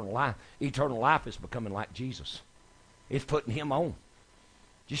having eternal life. Eternal life is becoming like Jesus. It's putting him on.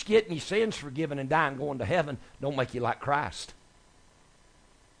 Just getting your sins forgiven and dying, going to heaven, don't make you like Christ.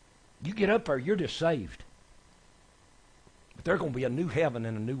 You get up there, you're just saved. But there's going to be a new heaven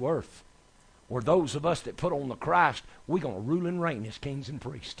and a new earth, where those of us that put on the Christ, we're going to rule and reign as kings and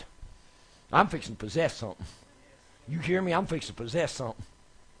priests. I'm fixing to possess something. You hear me? I'm fixing to possess something.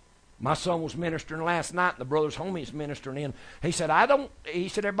 My son was ministering last night, and the brother's home he's ministering in. He said,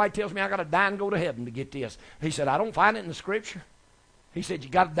 everybody tells me I got to die and go to heaven to get this. He said, I don't find it in the Scripture. He said, you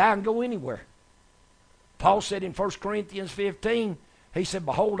got to die and go anywhere. Paul said in 1 Corinthians 15, he said,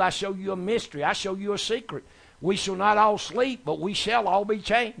 behold, I show you a mystery. I show you a secret. We shall not all sleep, but we shall all be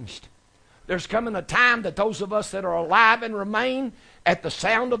changed. There's coming a time that those of us that are alive and remain at the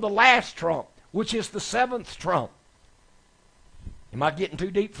sound of the last trump, which is the seventh trump. Am I getting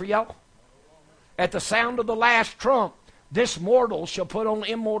too deep for y'all? At the sound of the last trump, this mortal shall put on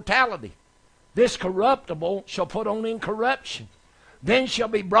immortality. This corruptible shall put on incorruption. Then shall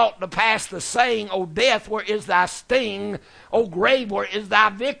be brought to pass the saying, O death, where is thy sting? O grave, where is thy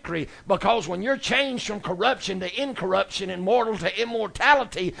victory? Because when you're changed from corruption to incorruption and mortal to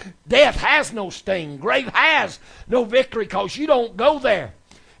immortality, death has no sting. Grave has no victory, because you don't go there.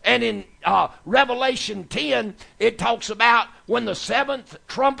 And in Revelation 10, it talks about when the seventh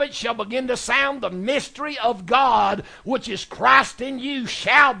trumpet shall begin to sound, the mystery of God, which is Christ in you,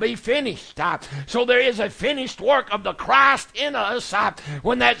 shall be finished. So there is a finished work of the Christ in us.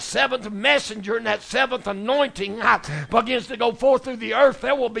 When that seventh messenger and that seventh anointing begins to go forth through the earth,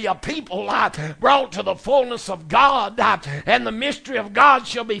 there will be a people brought to the fullness of God, and the mystery of God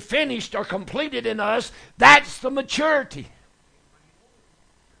shall be finished or completed in us. That's the maturity.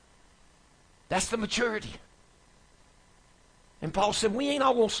 That's the maturity. And Paul said, we ain't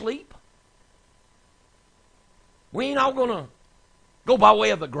all going to sleep. We ain't all going to go by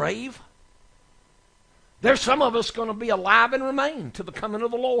way of the grave. There's some of us going to be alive and remain to the coming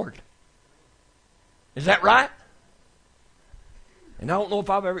of the Lord. Is that right? And I don't know if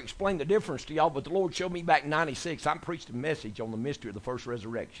I've ever explained the difference to y'all, but the Lord showed me back in 96. I preached a message on the mystery of the first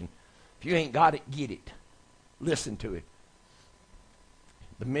resurrection. If you ain't got it, get it. Listen to it.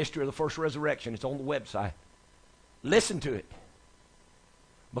 The mystery of the first resurrection. It's on the website. Listen to it.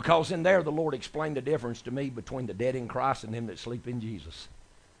 Because in there the Lord explained the difference to me between the dead in Christ and them that sleep in Jesus.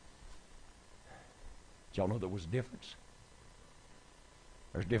 Did y'all know there was a difference?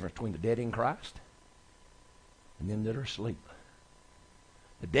 There's a difference between the dead in Christ and them that are asleep.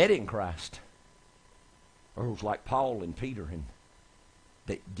 The dead in Christ are those like Paul and Peter and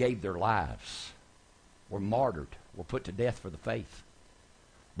that gave their lives, were martyred, were put to death for the faith.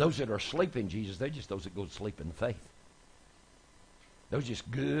 Those that are asleep in Jesus, they're just those that go to sleep in the faith. Those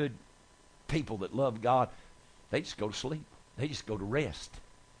just good people that love God, they just go to sleep. They just go to rest.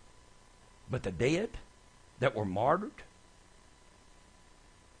 But the dead that were martyred,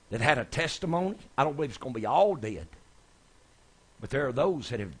 that had a testimony, I don't believe it's going to be all dead. But there are those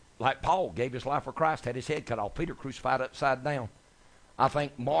that have, like Paul, gave his life for Christ, had his head cut off. Peter crucified upside down. I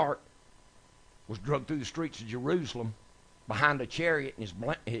think Mark was dragged through the streets of Jerusalem behind a chariot,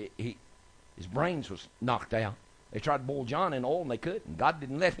 and his brains was knocked out. They tried to boil John in oil, and they couldn't. God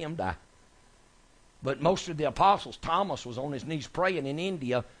didn't let him die. But most of the apostles, Thomas was on his knees praying in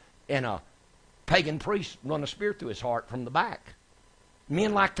India, and a pagan priest run a spear through his heart from the back.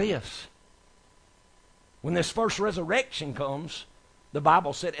 Men like this. When this first resurrection comes, the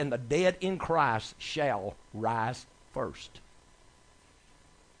Bible said, and the dead in Christ shall rise first.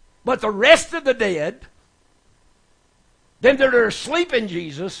 But the rest of the dead, them that are asleep in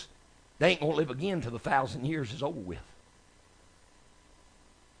Jesus, they ain't going to live again till the 1,000 years is over with.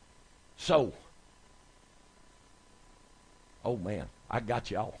 So, oh man, I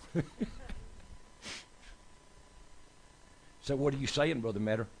got y'all. So what are you saying, Brother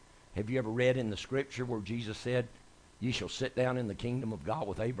Metter? Have you ever read in the Scripture where Jesus said, "Ye shall sit down in the kingdom of God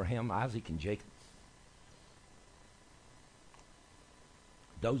with Abraham, Isaac, and Jacob"?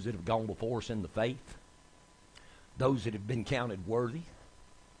 Those that have gone before us in the faith, those that have been counted worthy,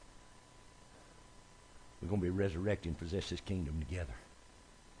 we're going to be resurrected and possess this kingdom together.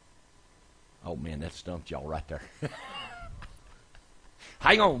 Oh man, that stumped y'all right there.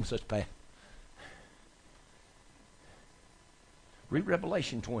 Hang on, Sister Pat. Read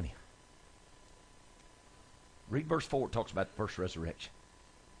Revelation 20. Read verse 4. It talks about the first resurrection.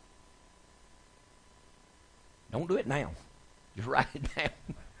 Don't do it now. Just write it down.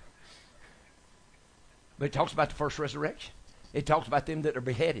 But it talks about the first resurrection. It talks about them that are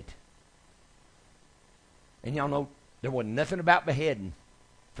beheaded. And y'all know there wasn't nothing about beheading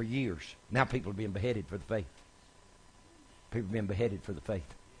for years. Now people are being beheaded for the faith. People are being beheaded for the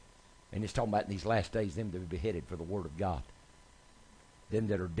faith. And it's talking about in these last days, them that are beheaded for the word of God. Them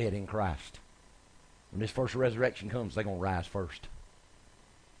that are dead in Christ. When this first resurrection comes, they're going to rise first.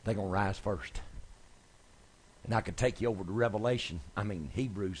 They're going to rise first. And I could take you over to Revelation.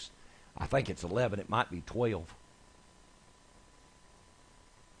 Hebrews. I think it's 11. It might be 12. It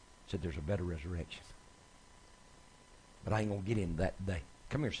said there's a better resurrection. But I ain't going to get into that today.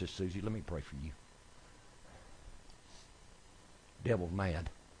 Come here, Sister Susie. Let me pray for you. Devil's mad.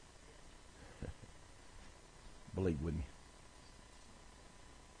 Believe with me.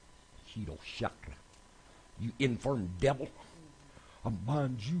 You infernal devil. I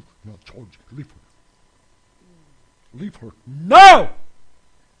bind you and I'll charge you. Leave her. Leave her. No!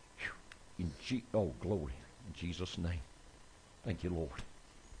 Oh, glory. In Jesus' name. Thank you, Lord.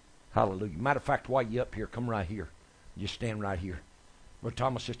 Hallelujah. Matter of fact, while you're up here, come right here. Just stand right here. Brother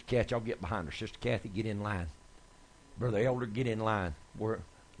Thomas, Sister Kathy, y'all get behind her. Sister Kathy, get in line. Brother Elder, get in line.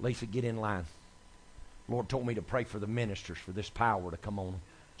 Lisa, get in line. Lord told me to pray for the ministers for this power to come on them.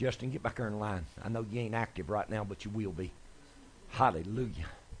 Justin, get back there in line. I know you ain't active right now, but you will be. Hallelujah.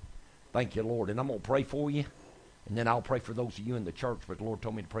 Thank you, Lord. And I'm going to pray for you, and then I'll pray for those of you in the church, but the Lord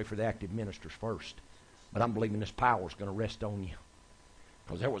told me to pray for the active ministers first. But I'm believing this power is going to rest on you.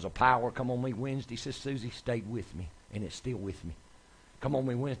 Because there was a power come on me Wednesday, Sister Susie, stayed with me, and it's still with me. Come on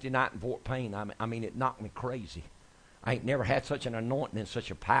me Wednesday night in Fort Payne. It knocked me crazy. I ain't never had such an anointing and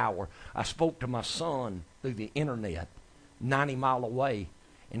such a power. I spoke to my son through the internet, 90 miles away,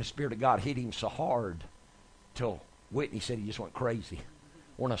 and the Spirit of God hit him so hard till Whitney said he just went crazy.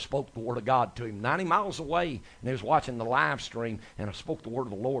 When I spoke the Word of God to him, 90 miles away, and he was watching the live stream, and I spoke the Word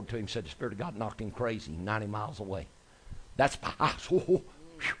of the Lord to him, said the Spirit of God knocked him crazy, 90 miles away. That's powerful.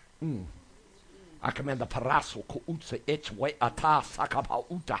 I command the paraso kuutse echwe ata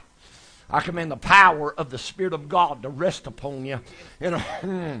sakapauta. I command the power of the Spirit of God to rest upon you in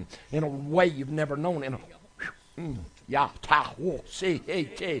a way you've never known. In a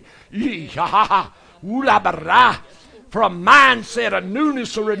for a mindset, a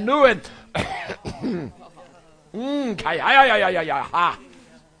newness, a renewing.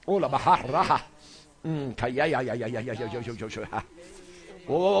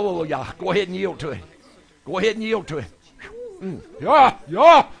 Oh, yeah. Go ahead and yield to it. Go ahead and yield to it. Yeah.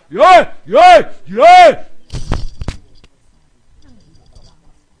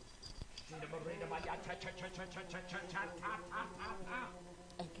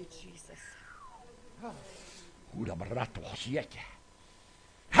 Thank you, Jesus.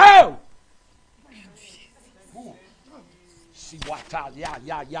 How? See what?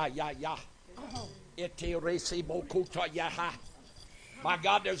 Yeah. My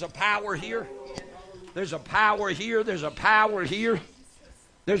God, there's a power here. There's a power here. There's a power here.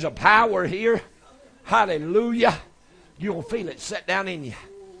 There's a power here. Hallelujah. You're going to feel it set down in you.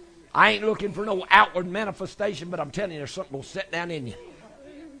 I ain't looking for no outward manifestation, but I'm telling you, there's something going to set down in you.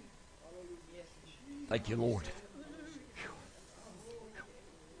 Thank you, Lord.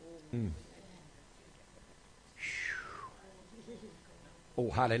 Oh,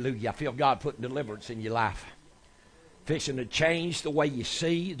 hallelujah. I feel God putting deliverance in your life. Fixing to change the way you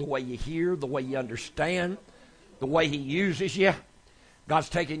see, the way you hear, the way you understand, the way He uses you. God's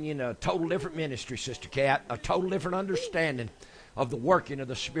taking you in a total different ministry, Sister Cat, a total different understanding of the working of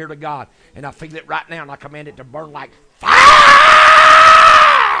the Spirit of God. And I feel it right now, and I command it to burn like fire!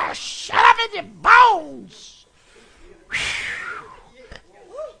 Shut up in your bones!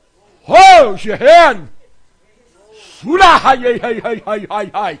 Oh, your head! Sula, hi, hi, hi, hi,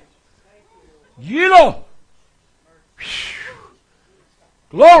 hi, hi. Yilo!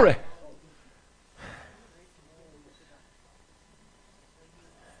 Glory!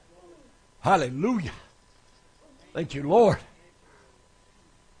 Hallelujah. Thank you, Lord.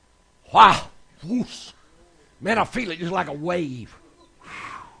 Wow. Man, I feel it just like a wave.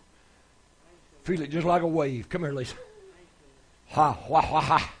 Feel it just like a wave. Come here, Lisa. Ha, ha, ha,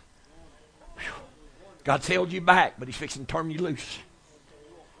 ha. God's held you back, but He's fixing to turn you loose.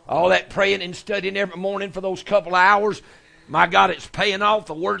 All that praying and studying every morning for those couple of hours, my God, it's paying off.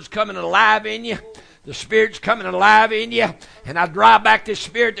 The Word's coming alive in you. The Spirit's coming alive in you. And I drive back this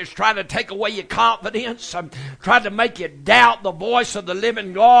spirit that's trying to take away your confidence. I'm trying to make you doubt the voice of the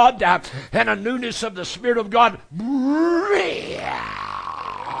living God and a newness of the Spirit of God.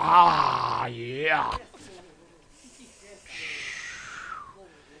 Ah, yeah.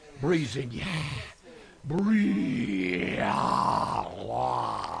 Breathe in you. Breathe.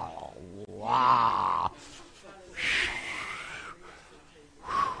 Wow.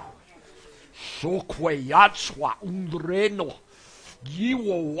 Sokweyatswa undreno.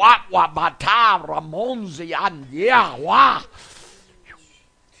 Yiwo watwa bata ramonzi andya wa.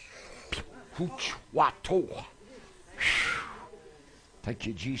 Huchwato. Thank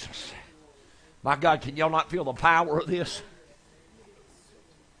you, Jesus. My God, can y'all not feel the power of this?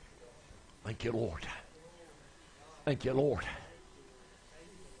 Thank you, Lord. Thank you, Lord.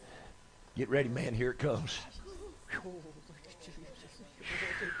 Get ready, man. Here it comes.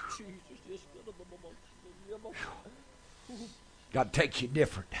 God takes you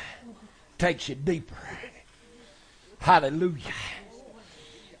different. Takes you deeper. Hallelujah.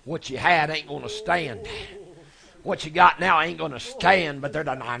 What you had ain't going to stand. What you got now ain't going to stand, but they're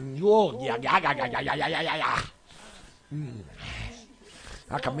the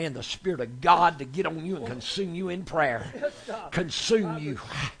I command the Spirit of God to get on you and consume you in prayer. Consume you.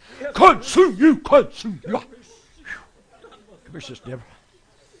 Consume you. Consume you. Come here, Sister Deborah.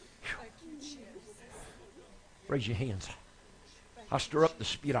 Raise your hands. I stir up the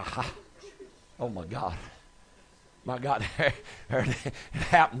Spirit. Oh, my God. My God, it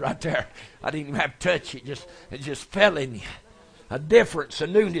happened right there. I didn't even have to touch it. It just fell in you. A difference, a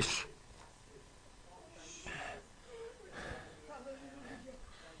newness.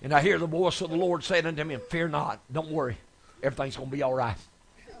 And I hear the voice of the Lord saying unto me, fear not, don't worry, everything's going to be all right.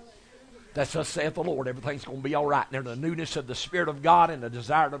 That's thus saith the Lord, everything's going to be all right. And there's the newness of the Spirit of God and the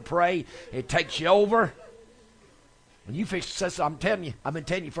desire to pray. It takes you over. When you fix to set, I'm telling you, I've been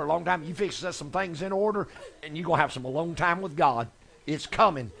telling you for a long time, you fix to set some things in order, and you're going to have some alone time with God. It's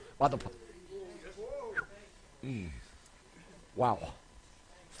coming. By the Wow.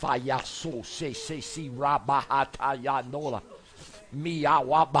 Fayaso se si rabahatayanola.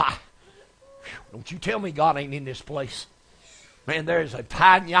 Miyawaba. Don't you tell me God ain't in this place. Man, there's a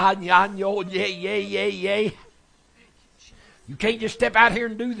panyanyanyo, yay. You can't just step out here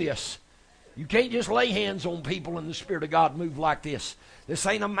and do this. You can't just lay hands on people and the Spirit of God move like this. This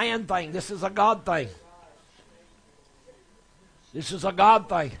ain't a man thing. This is a God thing. This is a God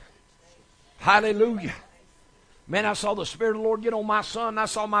thing. Hallelujah. Man, I saw the Spirit of the Lord get on my son. I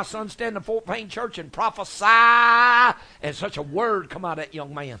saw my son stand in Fort Payne Church and prophesy. And such a word come out of that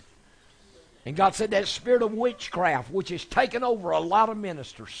young man. And God said that spirit of witchcraft, which has taken over a lot of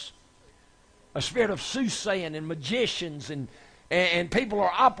ministers. A spirit of soothsaying and magicians and people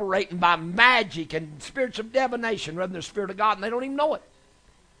are operating by magic and spirits of divination rather than the Spirit of God, and they don't even know it.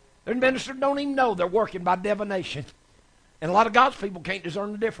 Their ministers don't even know they're working by divination. And a lot of God's people can't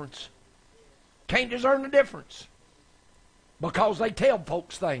discern the difference. Can't discern the difference. Because they tell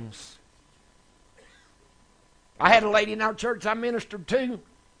folks things. I had a lady in our church I ministered to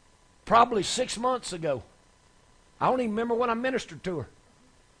probably 6 months ago. I don't even remember when I ministered to her.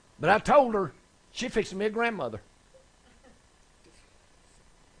 But I told her she fixed me a grandmother.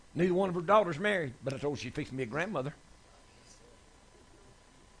 Neither one of her daughters married, but I told her she fixed me a grandmother.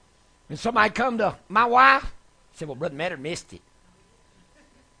 And somebody come to my wife, said, well, Brother Matter missed it.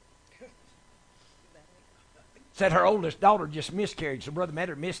 Said her oldest daughter just miscarried, so Brother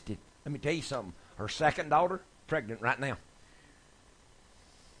Matter missed it. Let me tell you something. Her second daughter, pregnant right now.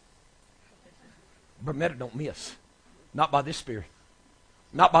 Brother Matter don't miss. Not by this Spirit.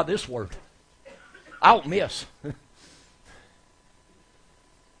 Not by this word. I don't miss.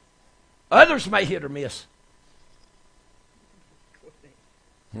 Others may hit or miss.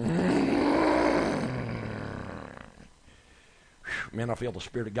 Man, I feel the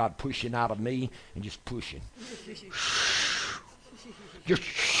Spirit of God pushing out of me and just pushing.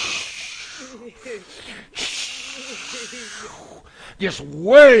 Just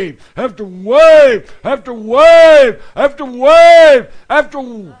wave after wave after wave after wave after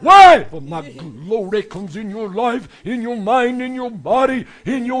wave. Oh my good Lord, it comes in your life, in your mind, in your body,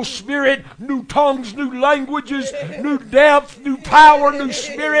 in your spirit. New tongues, new languages, new depth, new power, new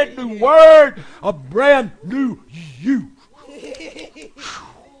spirit, new word. A brand new you.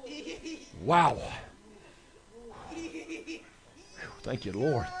 Wow. Thank you,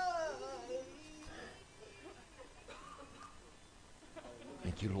 Lord.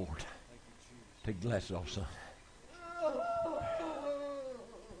 Thank you, Lord. Take the glasses off, son.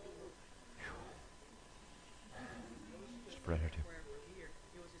 Spread it.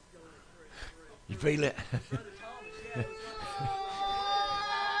 You feel it?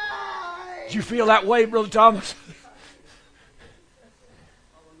 Did you feel that way, Brother Thomas?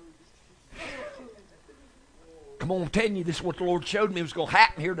 Come on, I'm telling you, this is what the Lord showed me was going to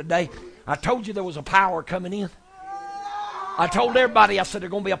happen here today. I told you there was a power coming in. I told everybody, I said,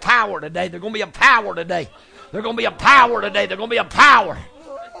 there's going to be a power today. There's going to be a power today. There's going to be a power today. There's going to be a power.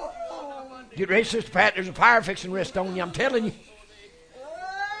 Get ready, Sister Pat. There's a power fixing to rest on you. I'm telling you.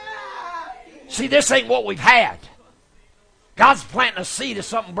 See, this ain't what we've had. God's planting a seed of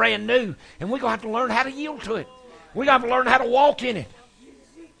something brand new, and we're going to have to learn how to yield to it. We're going to have to learn how to walk in it.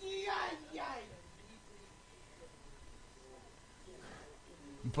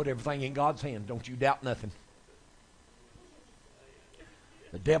 You put everything in God's hands. Don't you doubt nothing.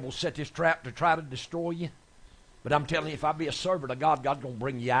 The devil set this trap to try to destroy you. But I'm telling you, if I be a servant of God, God's going to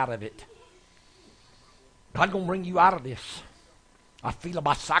bring you out of it. God's going to bring you out of this. I feel a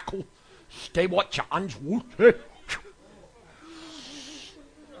bicycle. Stay what you unwood.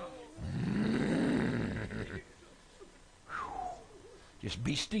 Just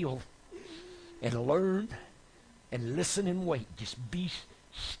be still and learn and listen and wait. Just be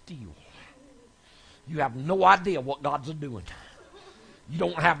still. You have no idea what God's doing. You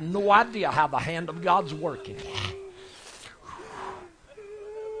don't have no idea how the hand of God's working.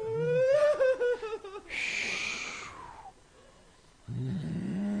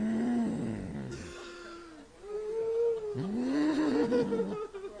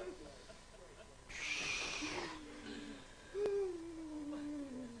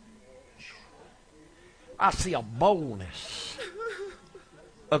 I see a boldness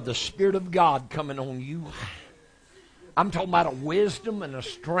of the Spirit of God coming on you. I'm talking about a wisdom and a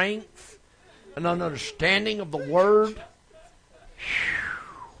strength and an understanding of the Word.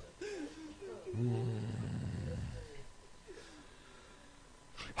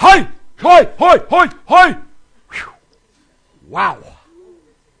 Hey! Hey! Hey! Hey! Hey! Wow.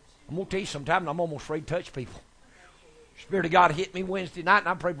 I'm going to tell you sometimes I'm almost afraid to touch people. Spirit of God hit me Wednesday night, and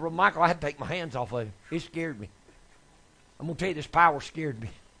I prayed for Brother Michael. I had to take my hands off of him. It scared me. I'm going to tell you, this power scared me.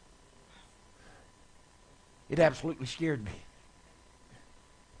 It absolutely scared me.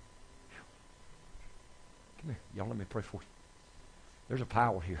 Come here. Y'all let me pray for you. There's a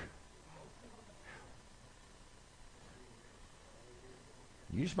power here.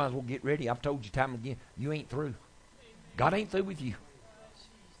 You just might as well get ready. I've told you time and again, you ain't through. God ain't through with you.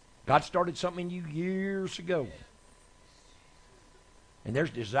 God started something in you years ago. And there's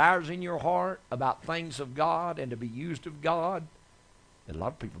desires in your heart about things of God and to be used of God that a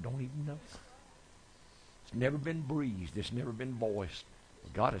lot of people don't even know. It's never been breathed. It's never been voiced.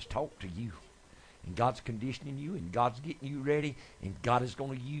 God has talked to you. And God's conditioning you. And God's getting you ready. And God is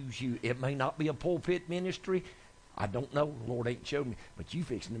going to use you. It may not be a pulpit ministry. I don't know. The Lord ain't showed me. But you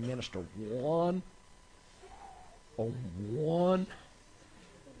fixing to minister one on one.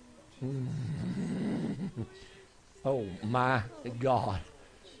 Oh, my God.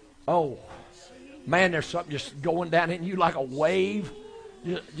 Oh, man, there's something just going down in you like a wave.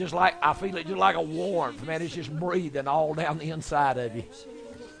 Just like, I feel it just like a warmth. Man, it's just breathing all down the inside of you.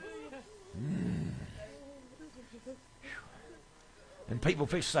 And people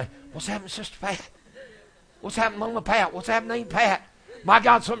fix to say, what's happening, Sister Pat? What's happening, Mama Pat? What's happening, Pat? My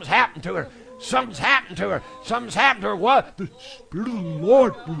God, something's happened to her. Something's happened to her. Something's happened to her. What? The Spirit of the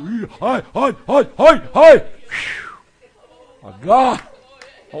Lord. Hi. My God.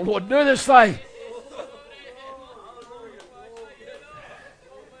 I don't know what to do with this thing.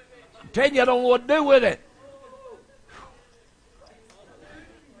 I'm telling you, I don't know what to do with it.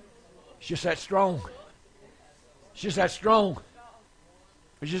 It's just that strong. It's just that strong.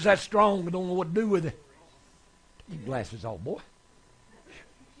 It's just that strong. I don't know what to do with it. Take your glasses off, boy.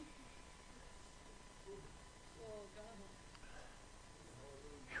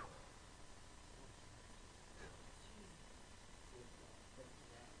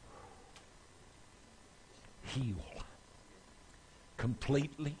 Heal.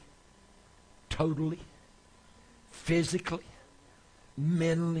 Completely, totally, physically,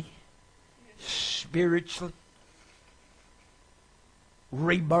 mentally, spiritually,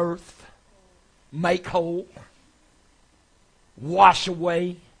 rebirth, make whole, wash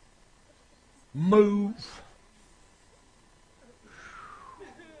away, move,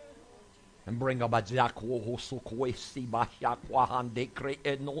 and bring about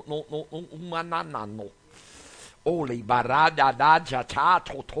Oli barada da jata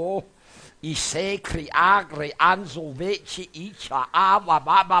toto ise kriagre anzo veci icha ava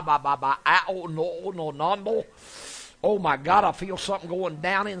ba no. Oh my God, I feel something going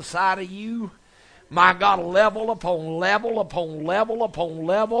down inside of you. My God, level upon level upon level upon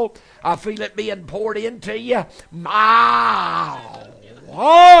level. I feel it being poured into you.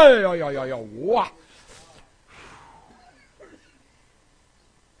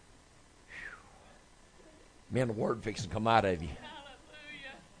 Man, the word fixing to come out of you.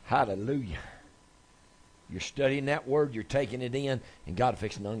 Hallelujah. You're studying that word, you're taking it in, and God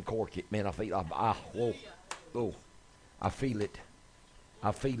fixing to uncork it. Man, I feel I feel it.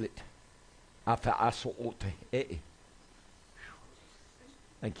 I feel it.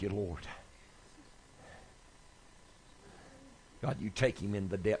 Thank you, Lord. God, you take him in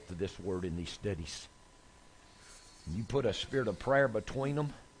the depth of this word in these studies. You put a spirit of prayer between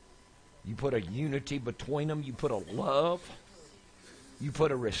them. You put a unity between them. You put a love. You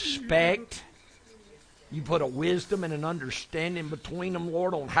put a respect. You put a wisdom and an understanding between them,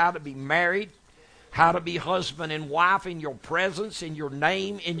 Lord, on how to be married, how to be husband and wife in your presence, in your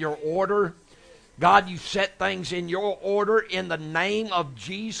name, in your order. God, you set things in your order in the name of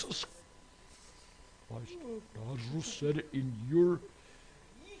Jesus. God will set it in your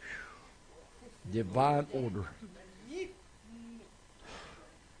divine order.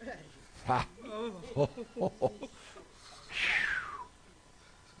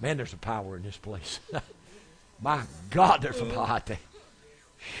 Man, there's a power in this place. My God, there's a power.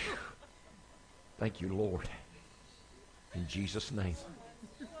 Thank you, Lord. In Jesus' name.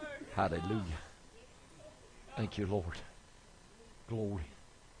 Hallelujah. Thank you, Lord. Glory.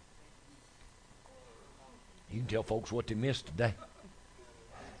 You can tell folks what they missed today.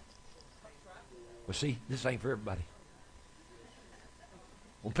 But see, this ain't for everybody.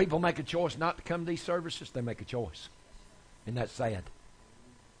 When people make a choice not to come to these services, they make a choice. And that's sad.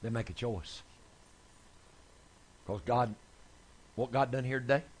 They make a choice. Because God, what God done here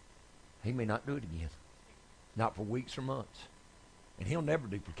today, he may not do it again. Not for weeks or months. And he'll never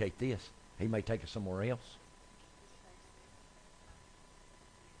duplicate this. He may take us somewhere else.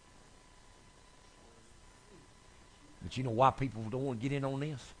 But you know why people don't want to get in on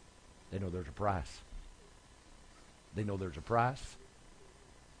this? They know there's a price. They know there's a price.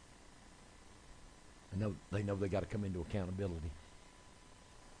 They know they got to come into accountability.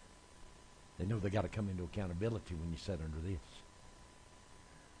 They know they got to come into accountability when you sit under this.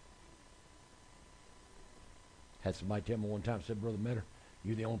 Had somebody tell me one time, said, Brother Metter,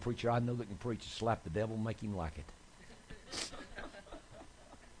 you're the only preacher I know that can preach and slap the devil and make him like it.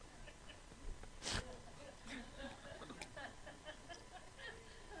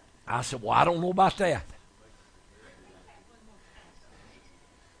 I said, well, I don't know about that.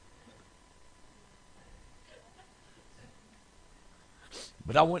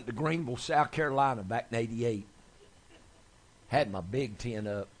 But I went to Greenville, South Carolina back in 88. Had my big tent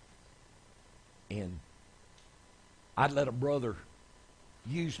up. And I'd let a brother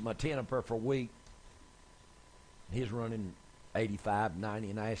use my tent up there for a week. He's running 85, 90,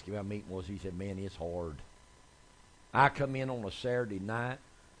 and I asked him how meeting was. He said, man, it's hard. I come in on a Saturday night,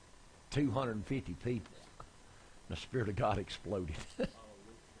 250 people. The Spirit of God exploded.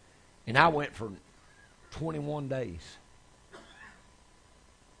 And I went for 21 days.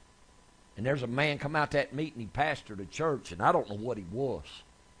 And there's a man come out that meeting, he pastored a church, and I don't know what he was.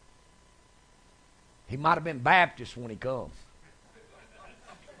 He might have been Baptist when he come.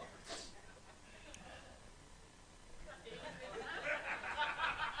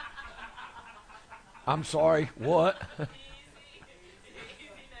 I'm sorry, what?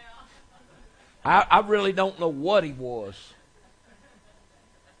 I really don't know what he was.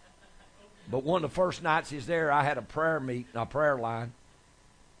 But one of the first nights he's there, I had a prayer meeting, a prayer line,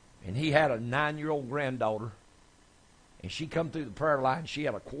 and he had a 9-year-old granddaughter, and she come through the prayer line. She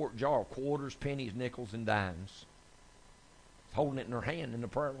had a quart jar of quarters, pennies, nickels, and dimes, holding it in her hand in the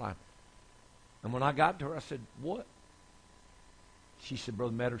prayer line. And when I got to her, I said, "What?" She said,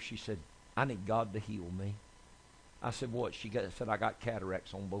 "Brother Metter," she said, "I need God to heal me." I said, "What?" She said, "I got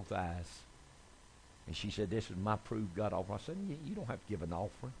cataracts on both eyes." And she said, "This is my proved God offering." I said, "You don't have to give an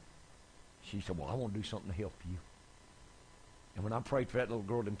offering." She said, "Well, I want to do something to help you." And when I prayed for that little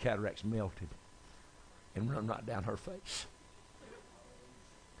girl, them cataracts melted and run right down her face.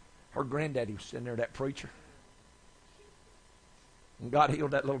 Her granddaddy was sitting there, that preacher. And God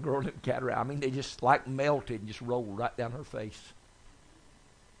healed that little girl, them cataracts. I mean, they just like melted and just rolled right down her face.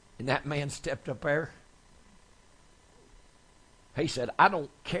 And that man stepped up there. He said, "I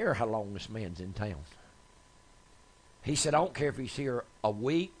don't care how long this man's in town." He said, "I don't care if he's here a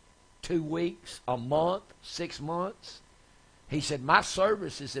week, 2 weeks, a month, 6 months." He said, "My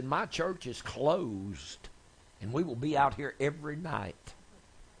services in my church is closed, and we will be out here every night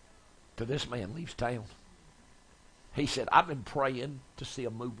till this man leaves town." He said, "I've been praying to see a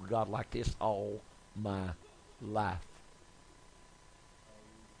move of God like this all my life."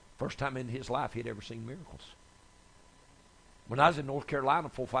 First time in his life he'd ever seen miracles. When I was in North Carolina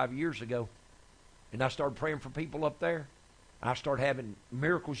 4 or 5 years ago, and I started praying for people up there, I started having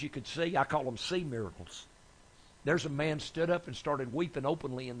miracles you could see. I call them see miracles. There's a man stood up and started weeping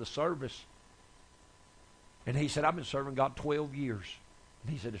openly in the service. And he said, "I've been serving God 12 years.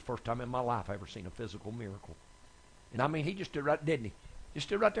 And he said, "It's the first time in my life I ever seen a physical miracle." And I mean, he just stood right, didn't he? Just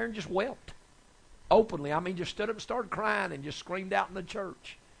stood right there and just wept. Openly. I mean, just stood up and started crying and just screamed out in the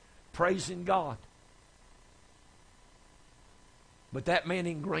church, praising God. But that man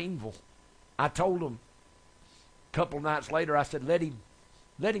in Greenville, I told him a couple of nights later, I said, let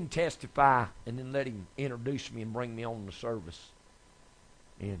him testify and then let him introduce me and bring me on the service.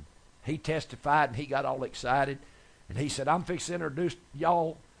 And he testified and he got all excited. And he said, "I'm fixing to introduce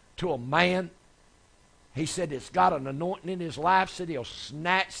y'all to a man." He said, "It's got an anointing in his life." Said he'll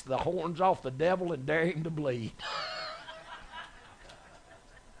snatch the horns off the devil and dare him to bleed.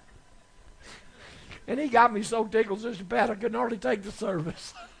 And he got me so tickled, Sister Pat, I couldn't hardly take the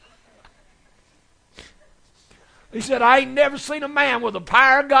service. He said, "I ain't never seen a man with the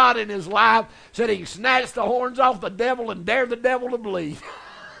power of God in his life." Said he snatched the horns off the devil and dared the devil to bleed.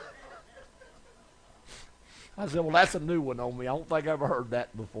 I said, "Well, that's a new one on me. I don't think I ever heard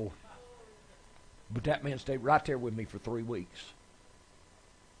that before." But that man stayed right there with me for 3 weeks.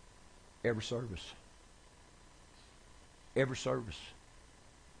 Every service. Every service.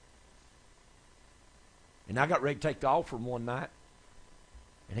 And I got ready to take the offering one night.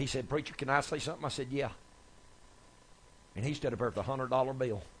 And he said, "Preacher, can I say something?" I said, "Yeah." And he stood up there with a $100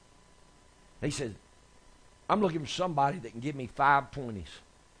 bill. He said, "I'm looking for somebody that can give me 5 20s.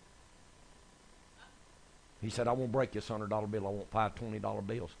 He said, "I won't break this $100 bill. I want 5 $20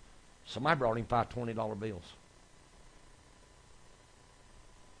 bills." Somebody brought him 5 $20 bills.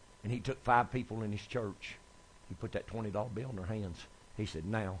 And he took 5 people in his church. He put that $20 bill in their hands. He said,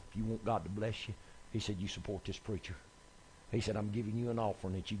 "Now, if you want God to bless you," he said, "you support this preacher." He said, "I'm giving you an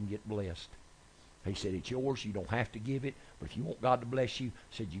offering that you can get blessed." He said, "It's yours. You don't have to give it. But if you want God to bless you,"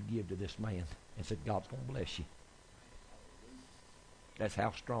 said, "you give to this man." And said, "God's going to bless you." That's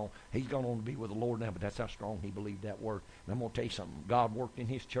how strong. He's gone on to be with the Lord now, but that's how strong he believed that word. And I'm going to tell you something. God worked in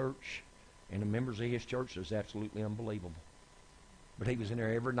his church, and the members of his church was absolutely unbelievable. But he was in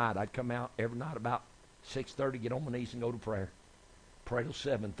there every night. I'd come out every night about 6:30, get on my knees and go to prayer. Pray till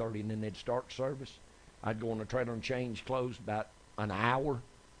 7:30, and then they'd start service. I'd go on the trailer and change clothes about an hour.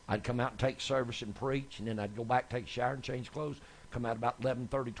 I'd come out and take service and preach, and then I'd go back, take a shower and change clothes, come out about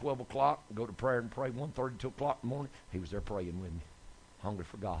 11:30, 12 o'clock, go to prayer and pray 1:30, 2 o'clock in the morning. He was there praying with me. Hungry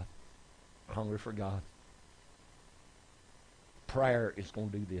for God. Hungry for God. Prayer is going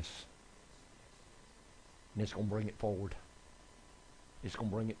to do this. And it's going to bring it forward. It's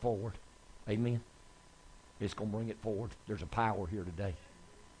going to bring it forward. Amen. It's going to bring it forward. There's a power here today.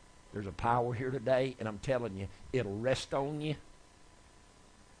 There's a power here today, and I'm telling you, it'll rest on you.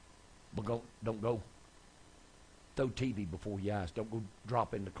 But don't go throw TV before your eyes. Don't go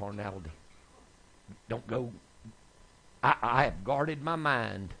drop into carnality. Don't go. I have guarded my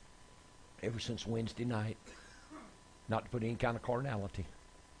mind ever since Wednesday night not to put any kind of carnality.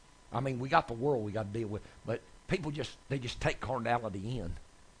 I mean, we got the world we got to deal with, but people just take carnality in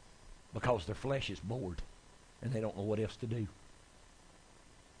because their flesh is bored and they don't know what else to do.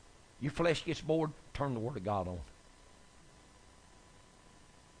 Your flesh gets bored, turn the Word of God on.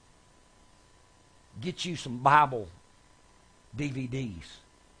 Get you some Bible DVDs.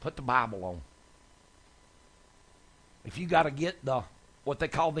 Put the Bible on. If you got to get what they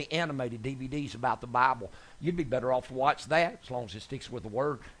call the animated DVDs about the Bible, you'd be better off to watch that as long as it sticks with the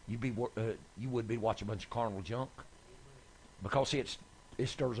Word. You would be watching a bunch of carnal junk, because it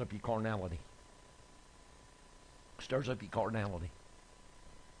stirs up your carnality. Stirs up your carnality.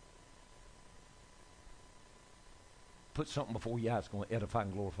 Put something before your eyes going to edify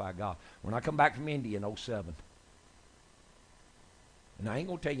and glorify God. When I come back from India in 2007, and I ain't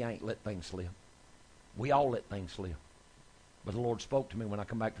going to tell you I ain't let things slip. We all let things slip. But the Lord spoke to me when I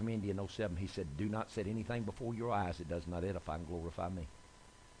come back from India in 2007. He said, do not set anything before your eyes that does not edify and glorify me.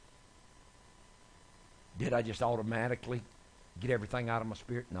 Did I just automatically get everything out of my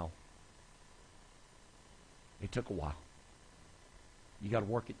spirit? No. It took a while. You got to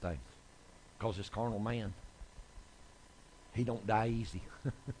work at things. Because this carnal man, he don't die easy.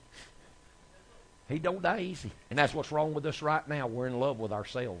 He don't die easy. And that's what's wrong with us right now. We're in love with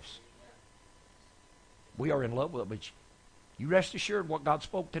ourselves. We are in love with it. But you rest assured what God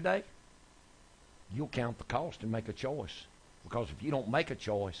spoke today, you'll count the cost and make a choice. Because if you don't make a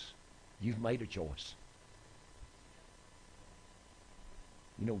choice, you've made a choice.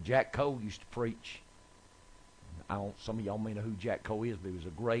 You know, Jack Coe used to preach. Some of y'all may know who Jack Coe is, but he was a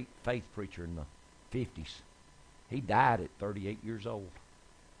great faith preacher in the 50s. He died at 38 years old.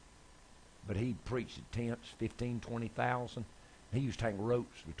 But he preached at tents, 15, 20,000. He used to hang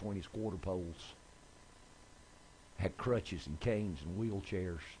ropes between his quarter poles. Had crutches and canes and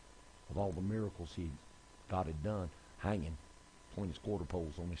wheelchairs of all the miracles God had done, hanging between his quarter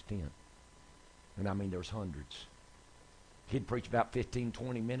poles on his tent. And I mean, there's hundreds. He'd preach about 15,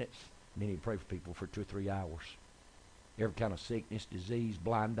 20 minutes, and then he'd pray for people for 2 or 3 hours. Every kind of sickness, disease,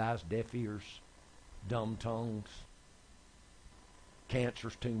 blind eyes, deaf ears, dumb tongues,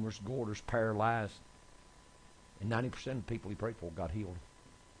 cancers, tumors, goiters, paralyzed. And 90% of the people he prayed for got healed.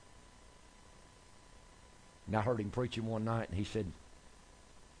 And I heard him preaching one night, and he said,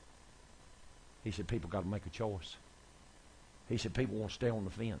 people got to make a choice. He said, people want to stay on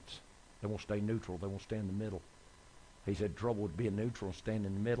the fence. They won't stay neutral. They won't stay in the middle. He said, trouble with being neutral and staying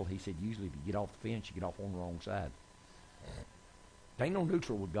in the middle. He said, usually if you get off the fence, you get off on the wrong side. There ain't no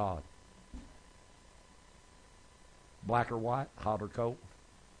neutral with God. Black or white, hot or cold,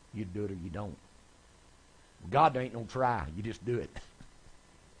 you do it or you don't. God, there ain't no try. You just do it.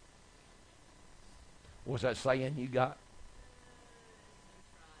 What's that saying you got?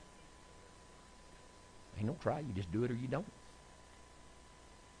 Ain't no try. You just do it or you don't.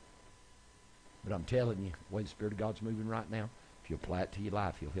 But I'm telling you, the way the Spirit of God's moving right now, if you apply it to your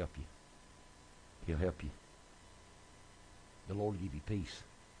life, He'll help you. He'll help you. The Lord will give you peace.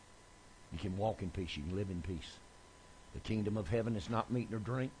 You can walk in peace. You can live in peace. The kingdom of heaven is not meat nor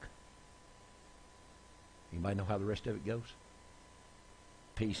drink. Anybody know how the rest of it goes?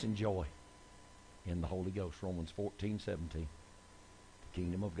 Peace and joy in the Holy Ghost. Romans 14:17. The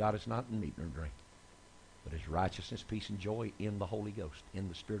kingdom of God is not in meat nor drink, but is righteousness, peace, and joy in the Holy Ghost, in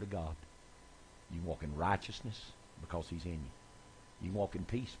the Spirit of God. You walk in righteousness because He's in you. You walk in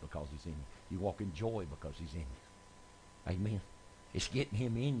peace because He's in you. You walk in joy because He's in you. Amen. It's getting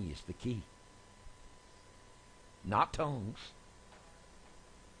Him in you is the key. Not tongues.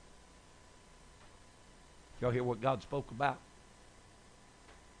 Y'all hear what God spoke about?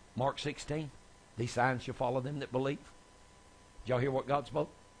 Mark 16. These signs shall follow them that believe. Did y'all hear what God spoke?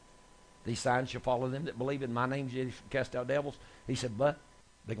 These signs shall follow them that believe in my name, shall cast out devils. He said, but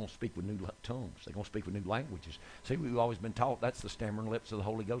they're going to speak with new tongues. They're going to speak with new languages. See, we've always been taught that's the stammering lips of the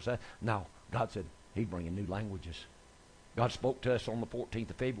Holy Ghost. No, God said He's bringing new languages. God spoke to us on the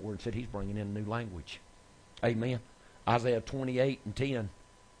 14th of February and said He's bringing in a new language. Amen. Isaiah 28:10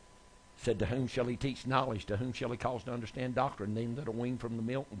 said, to whom shall He teach knowledge? To whom shall He cause to understand doctrine? Them that are weaned from the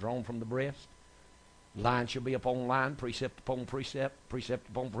milk and drawn from the breast. Line shall be upon line, precept upon precept, precept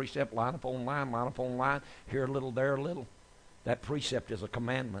upon precept, line upon line, line upon line. Here a little, there a little. That precept is a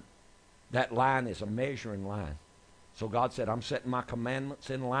commandment. That line is a measuring line. So God said, I'm setting my commandments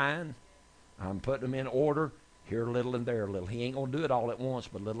in line. I'm putting them in order. Here a little and there a little. He ain't going to do it all at once,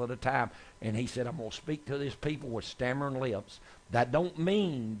 but a little at a time. And He said, I'm going to speak to these people with stammering lips. That don't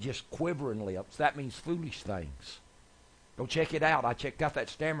mean just quivering lips. That means foolish things. Go check it out. I checked out that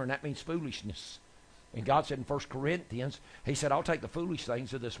stammering. That means foolishness. And God said in 1 Corinthians, He said, I'll take the foolish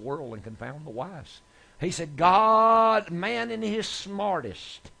things of this world and confound the wise. He said, God, man in his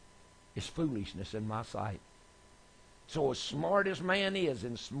smartest, is foolishness in my sight. So as smart as man is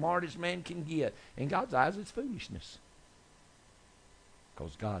and smart as man can get, in God's eyes it's foolishness.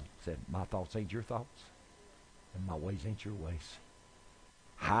 Because God said, my thoughts ain't your thoughts, and my ways ain't your ways.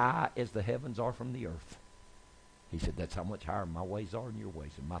 High as the heavens are from the earth. He said, that's how much higher my ways are than your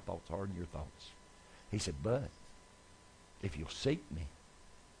ways, and my thoughts are than your thoughts. He said, but if you'll seek me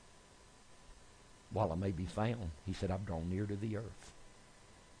while I may be found, he said, I've drawn near to the earth.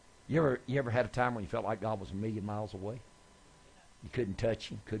 You ever had a time when you felt like God was a million miles away? You couldn't touch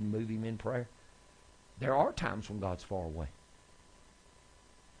him, couldn't move him in prayer? There are times when God's far away.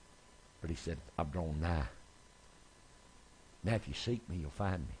 But he said, I've drawn nigh. Now if you seek me, you'll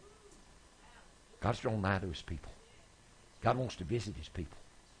find me. God's drawn nigh to his people. God wants to visit his people.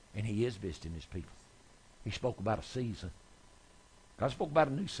 And he is visiting his people. He spoke about a season. God spoke about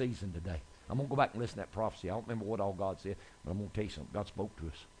a new season today. I'm going to go back and listen to that prophecy. I don't remember what all God said, but I'm going to tell you something. God spoke to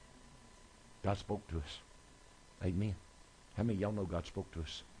us. God spoke to us. Amen. How many of y'all know God spoke to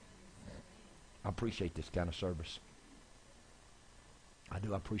us? I appreciate this kind of service. I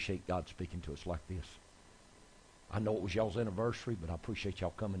do. I appreciate God speaking to us like this. I know it was y'all's anniversary, but I appreciate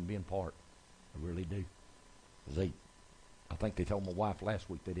y'all coming and being part. I really do. I think they told my wife last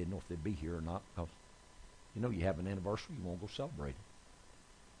week they didn't know if they'd be here or not. Because, you know, you have an anniversary, you want to go celebrate it.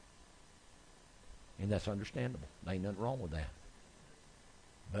 And that's understandable. There ain't nothing wrong with that.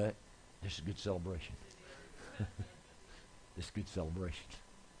 But this is a good celebration. This is a good celebration.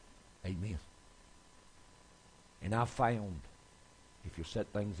 Amen. And I found, if you set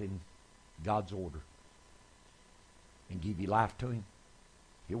things in God's order and give your life to him,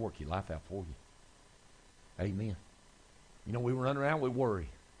 he'll work your life out for you. Amen. You know, we run around, we worry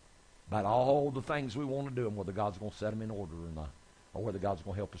about all the things we want to do and whether God's going to set them in order or not. Or whether God's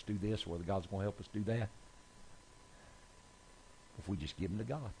going to help us do this or whether God's going to help us do that. If we just give them to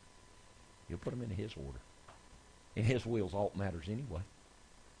God, he'll put them into his order. And his will's all that matters anyway.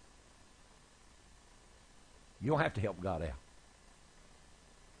 You don't have to help God out.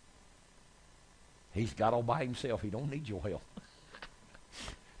 He's God all by himself. He don't need your help.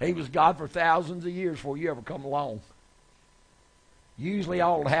 He was God for thousands of years before you ever come along. Usually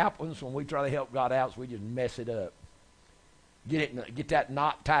all that happens when we try to help God out is we just mess it up. Get that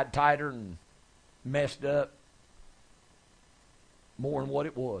knot tied tighter and messed up more than what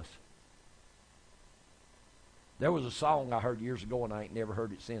it was. There was a song I heard years ago, and I ain't never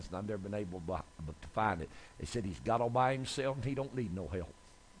heard it since, and I've never been able to find it. It said he's God all by himself, and he don't need no help.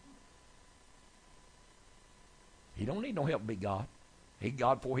 He don't need no help to be God. He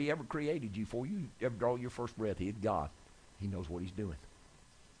God before he ever created you, before you ever draw your first breath. He is God. He knows what he's doing.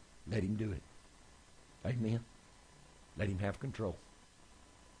 Let him do it. Amen. Let him have control.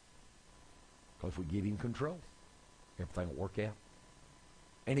 Because if we give him control, everything will work out.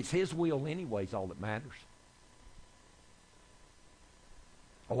 And it's his will anyways, all that matters.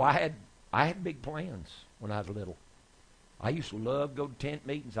 Oh, I had big plans when I was little. I used to love go to tent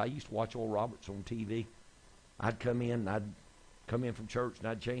meetings. I used to watch Oral Roberts on TV. I'd come in from church, and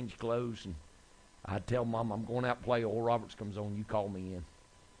I'd change clothes, and I'd tell Mom, I'm going out and play. Oral Roberts comes on, you call me in.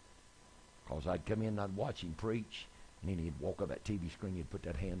 Because I'd come in and I'd watch him preach, and then he'd walk up that TV screen, he'd put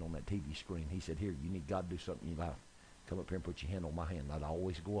that hand on that TV screen. He said, here, you need God to do something in your life. Come up here and put your hand on my hand. I'd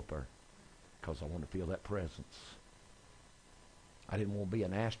always go up there because I wanted to feel that presence. I didn't want to be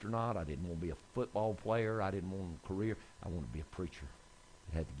an astronaut. I didn't want to be a football player. I didn't want a career. I wanted to be a preacher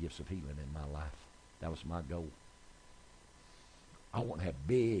that had the gifts of healing in my life. That was my goal. I want to have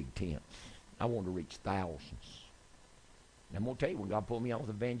big tents. I want to reach thousands. And I'm going to tell you, when God put me on with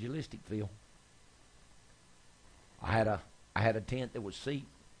evangelistic field, I had a tent that would seat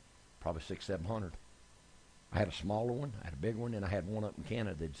probably 600-700. I had a smaller one, I had a bigger one, and I had one up in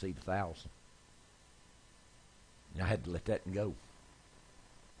Canada that'd seat 1,000. And I had to let that go.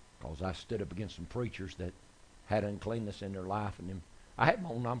 Because I stood up against some preachers that had uncleanness in their life. And them. I had my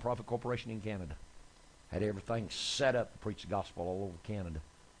own nonprofit corporation in Canada. Had everything set up to preach the gospel all over Canada.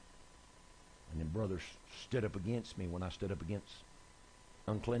 And then brothers stood up against me when I stood up against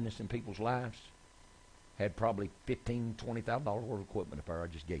uncleanness in people's lives. Had probably $15,000, $20,000 worth of equipment up there. I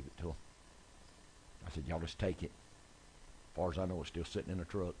just gave it to them. I said, y'all just take it. As far as I know, it's still sitting in a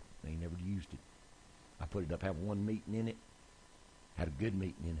truck. They never used it. I put it up, had one meeting in it. Had a good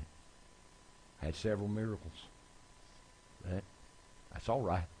meeting in it. Had several miracles. That's all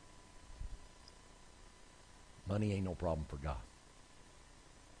right. Money ain't no problem for God.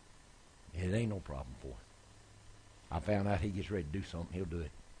 It ain't no problem for him. I found out he gets ready to do something, he'll do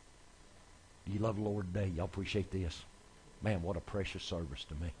it. Do you love the Lord today? Y'all appreciate this? Man, what a precious service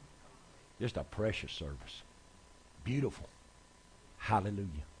to me. Just a precious service. Beautiful.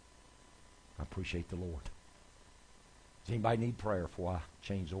 Hallelujah. I appreciate the Lord. Does anybody need prayer before I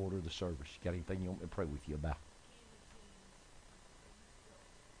change the order of the service? You got anything you want me to pray with you about?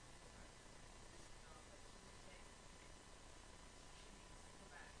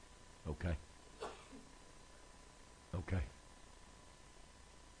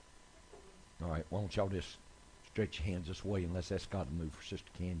 right, why don't y'all just stretch your hands this way and let's ask God to move for Sister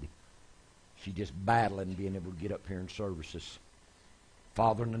Candy. She's just battling being able to get up here in services.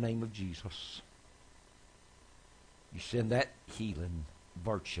 Father, in the name of Jesus, you send that healing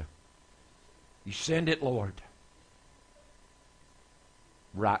virtue. You send it, Lord,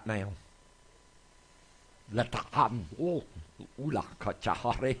 right now. Let the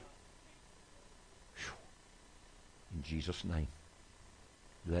in Jesus' name,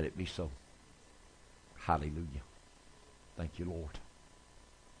 let it be so. Hallelujah. Thank you, Lord.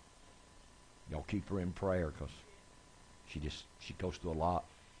 Y'all keep her in prayer because she goes through a lot.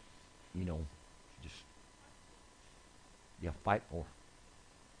 You know, fight for her.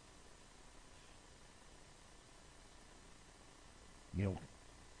 You know,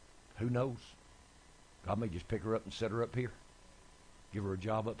 who knows? God may just pick her up and set her up here. Give her a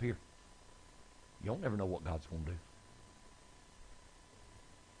job up here. You don't never know what God's going to do.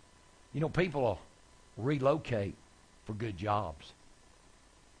 You know, people will relocate for good jobs.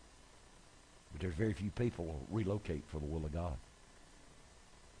 But there's very few people who will relocate for the will of God.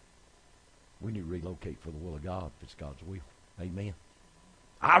 We need to relocate for the will of God if it's God's will. Amen.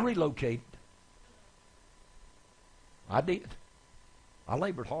 I relocated. I did. I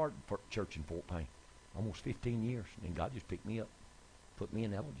labored hard for church in Fort Payne. Almost 15 years. And then God just picked me up. Put me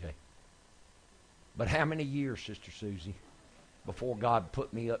in LJ. But how many years, Sister Susie, before God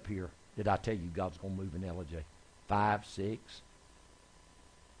put me up here did I tell you God's going to move in LJ? 5, 6?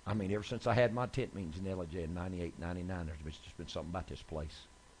 I mean, ever since I had my tent meetings in LJ in 98, 99, there's just been something about this place.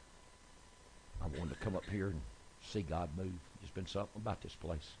 I wanted to come up here and see God move. There's been something about this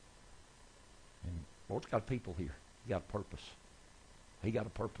place. And Lord's got people here. He got a purpose. He got a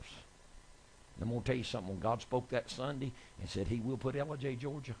purpose. And I'm going to tell you something. When God spoke that Sunday and said he will put LJ,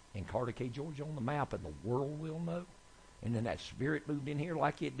 Georgia and Carter K, Georgia on the map and the world will know, and then that Spirit moved in here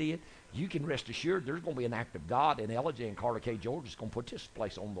like it did, you can rest assured there's going to be an act of God, and LJ and Carter K, Georgia is going to put this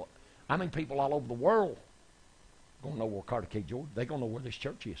place on the... I mean, people all over the world are going to know where Carter K, Georgia... They're going to know where this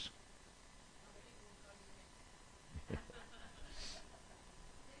church is.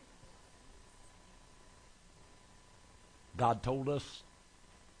 God told us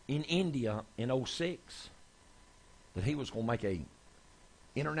in India in 2006 that he was going to make a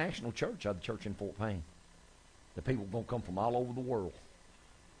international church out of the church in Fort Payne. The people are going to come from all over the world.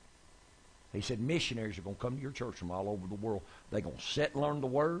 He said missionaries are going to come to your church from all over the world. They're going to sit and learn the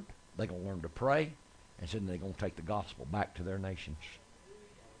Word. They're going to learn to pray. And then they're going to take the gospel back to their nations.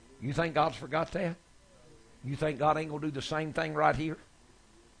 You think God's forgot that? You think God ain't going to do the same thing right here?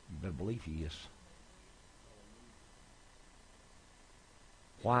 You better believe he is.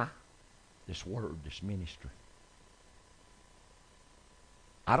 Why? This word, this ministry.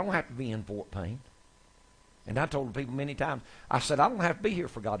 I don't have to be in Fort Payne. And I told the people many times, I said, I don't have to be here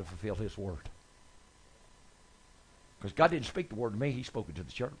for God to fulfill his word. Because God didn't speak the word to me, he spoke it to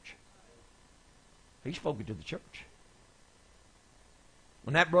the church. He spoke it to the church.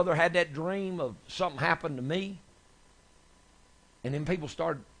 When that brother had that dream of something happened to me, and then people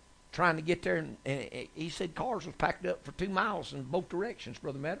started trying to get there, and he said cars was packed up for 2 miles in both directions,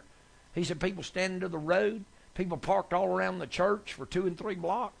 Brother Metter. He said people standing to the road, people parked all around the church for 2 and 3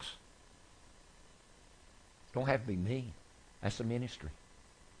 blocks. Don't have to be me. That's the ministry.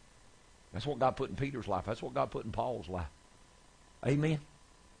 That's what God put in Peter's life. That's what God put in Paul's life. Amen.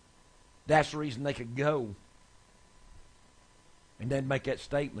 That's the reason they could go and then make that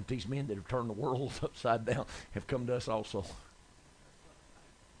statement. These men that have turned the world upside down have come to us also.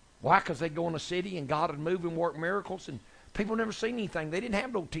 Why? Because they go in a city and God would move and work miracles and people never seen anything. They didn't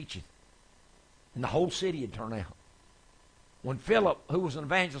have no teaching. And the whole city had turned out. When Philip, who was an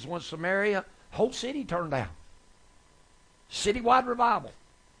evangelist, went to Samaria, the whole city turned out. Citywide revival.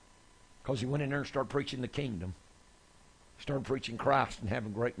 Because he went in there and started preaching the kingdom. Started preaching Christ and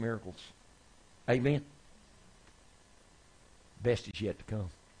having great miracles. Amen. Best is yet to come.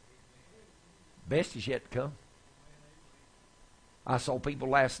 Best is yet to come. I saw people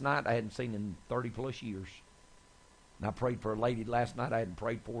last night I hadn't seen in 30 plus years. And I prayed for a lady last night I hadn't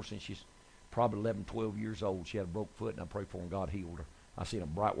prayed for since she's probably 11, 12 years old. She had a broke foot and I prayed for her and God healed her. I seen a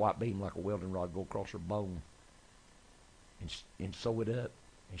bright white beam like a welding rod go across her bone and sew it up.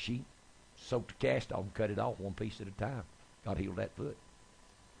 And she soaked the cast off and cut it off one piece at a time. God healed that foot.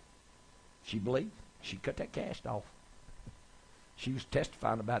 She believed. She cut that cast off. She was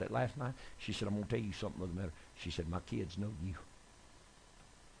testifying about it last night. She said, I'm going to tell you something, Brother Metter. She said, my kids know you.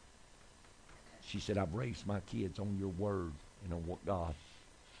 She said, I've raised my kids on your word and on what God.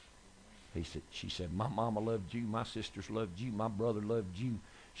 She said, my mama loved you, my sisters loved you, my brother loved you.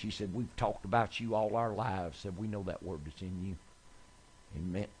 She said, we've talked about you all our lives. Said, we know that word that's in you.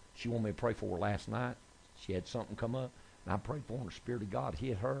 Amen. She wanted me to pray for her last night. She had something come up, and I prayed for her, and the Spirit of God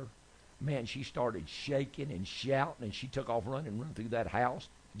hit her. Man, she started shaking and shouting, and she took off running, run through that house,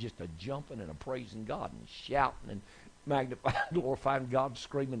 just a jumping and a praising God and shouting and magnifying, glorifying God,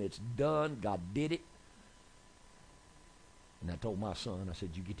 screaming, it's done, God did it. And I told my son, I said,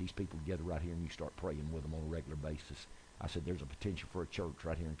 you get these people together right here and you start praying with them on a regular basis. I said, there's a potential for a church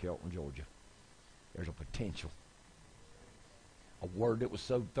right here in Kelton, Georgia. There's a potential. A word that was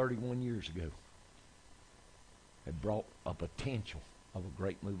sowed 31 years ago had brought a potential of a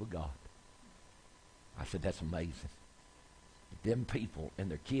great move of God. I said, that's amazing. But them people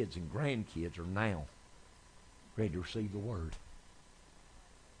and their kids and grandkids are now ready to receive the word.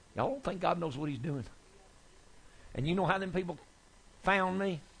 Y'all don't think God knows what he's doing? And you know how them people found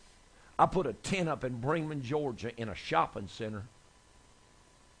me? I put a tent up in Bremen, Georgia in a shopping center.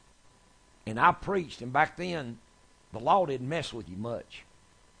 And I preached, and back then, the law didn't mess with you much.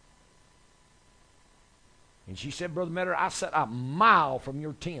 And she said, Brother Metter, I sat a mile from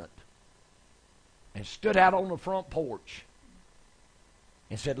your tent and stood out on the front porch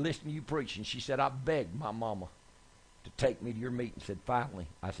and said, listen to you preach. And she said, I begged my mama to take me to your meeting. Said, finally.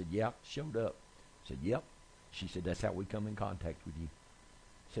 I said, yeah, showed up. Said, yep. She said, that's how we come in contact with you.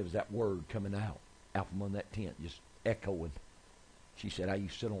 Said, it was that word coming out from under that tent, just echoing. She said, I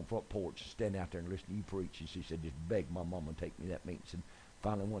used to sit on the front porch and stand out there and listen to you preach. And she said, just beg my mama to take me to that meeting. Said,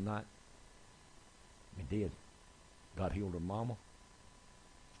 finally one night, we did. God healed her mama.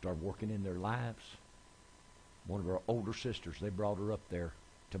 Started working in their lives. One of her older sisters, they brought her up there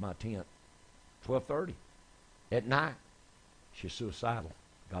to my tent. 12:30 at night. She's suicidal.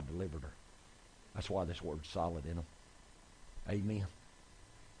 God delivered her. That's why this word's solid in them. Amen.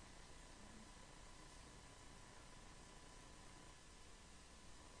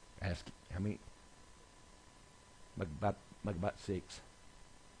 Ask how many? Make about 6.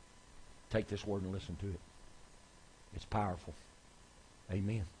 Take this word and listen to it. It's powerful.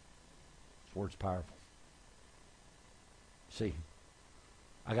 Amen. This word's powerful. See,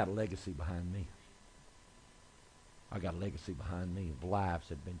 I got a legacy behind me. I got a legacy behind me of lives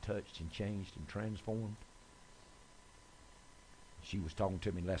that have been touched and changed and transformed. She was talking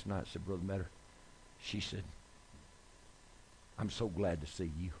to me last night, said, Brother Metter, she said, I'm so glad to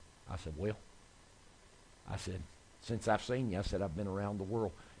see you. I said, well, I said, since I've seen you, I said, I've been around the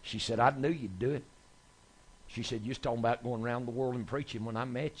world. She said, I knew you'd do it. She said, you was talking about going around the world and preaching when I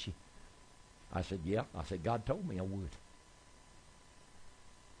met you. I said, yeah. I said, God told me I would.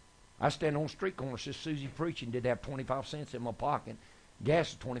 I stand on the street corner, says Susie preaching, did have 25 cents in my pocket.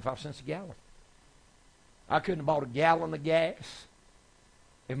 Gas is 25 cents a gallon. I couldn't have bought a gallon of gas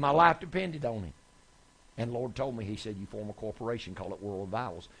if my life depended on it. And the Lord told me, he said, you form a corporation, call it World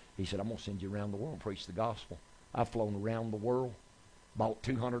Revivals. He said, I'm going to send you around the world and preach the gospel. I've flown around the world, bought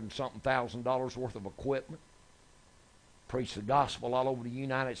 $200 and something thousand worth of equipment, preached the gospel all over the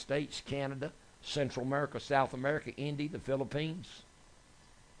United States, Canada, Central America, South America, India, the Philippines.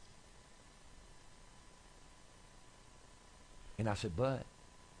 And I said, but,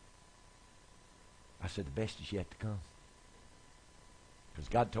 I said, the best is yet to come. Because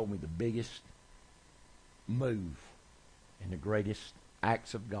God told me the biggest move and the greatest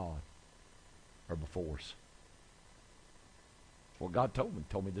acts of God are before us. Well, God told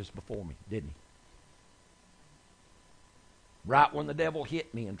me this before me, didn't he? Right when the devil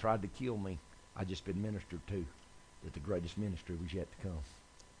hit me and tried to kill me, I just been ministered to that the greatest ministry was yet to come.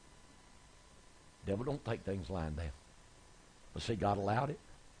 Devil don't take things lying down. But see, God allowed it.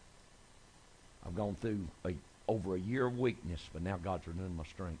 I've gone through over a year of weakness, but now God's renewing my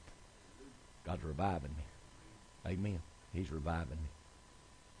strength. God's reviving me. Amen. He's reviving me.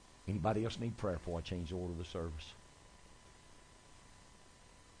 Anybody else need prayer before I change the order of the service?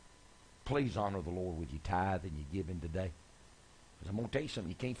 Please honor the Lord with your tithe and your giving today. Because I'm going to tell you something.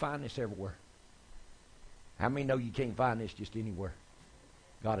 You can't find this everywhere. How many know you can't find this just anywhere?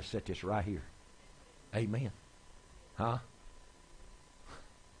 God has set this right here. Amen. Huh?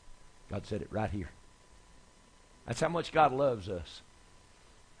 God said it right here. That's how much God loves us.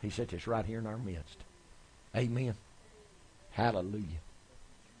 He set this right here in our midst. Amen. Hallelujah.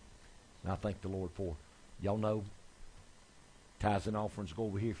 And I thank the Lord for it. Y'all know, tithes and offerings go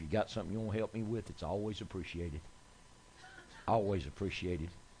over here. If you got something you want to help me with, it's always appreciated. Always appreciated.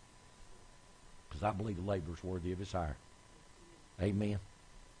 Because I believe the labor is worthy of his hire. Amen.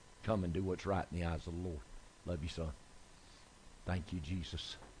 Come and do what's right in the eyes of the Lord. Love you, son. Thank you,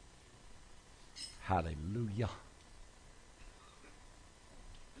 Jesus. Hallelujah.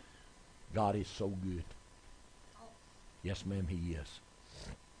 God is so good. Yes, ma'am, he is.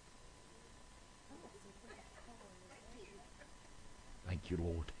 Thank you,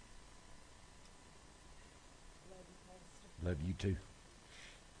 Lord. Love you too.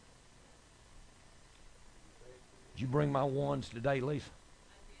 Did you bring my ones today, Lisa?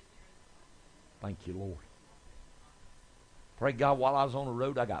 Thank you, Lord. Pray God, while I was on the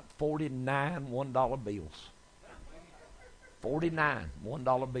road, I got 49 $1 bills. 49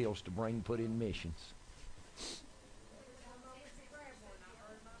 $1 bills to bring and put in missions.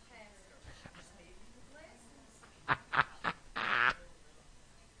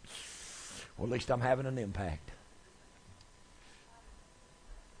 Well, at least I'm having an impact.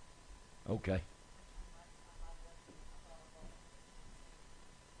 Okay.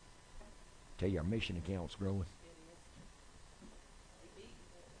 Tell you, our mission account's growing.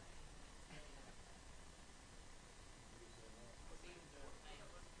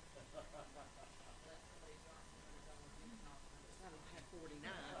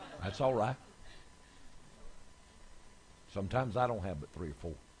 That's all right. Sometimes I don't have but 3 or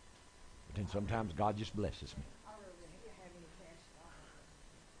 4. But then sometimes God just blesses me.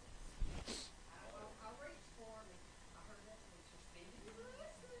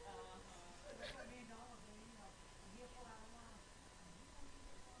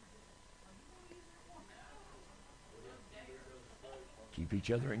 Keep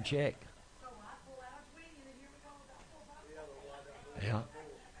each other in check. Yeah.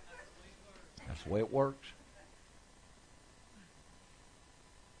 That's the way it works.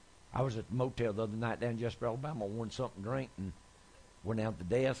 I was at the motel the other night down in Jasper, Alabama. I wanted something to drink and went down to the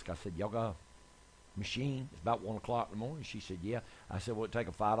desk. I said, y'all got a machine? It's about 1 o'clock in the morning. She said, yeah. I said, well, take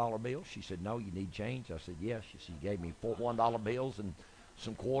a $5 bill? She said, no, you need change. I said, yeah. She gave me 4 $1 bills and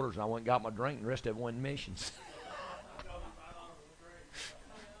some quarters, and I went and got my drink, and the rest of it went in missions.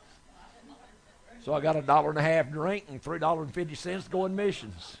 So I got $1.50 drink and $3.50 to go in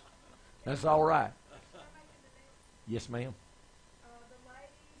missions. That's all right. Yes, ma'am. The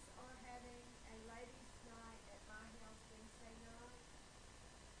ladies are having a ladies' night at my house Wednesday night.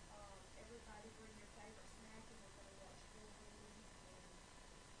 Everybody bring your favorite snack, and we're going to watch movies and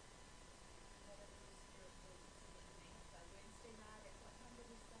whatever the Spirit leads. So Wednesday night at what time did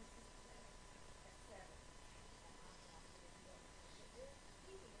we say, Sister Sarah? At 7 at my house.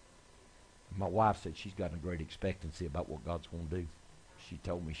 My wife said she's got a great expectancy about what God's going to do. She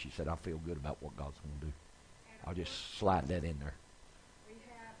told me, she said, I feel good about what God's going to do. I'll just slide that in there. We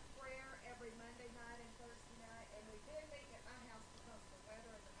have prayer every Monday night and Thursday night, and we did meet at my house because of the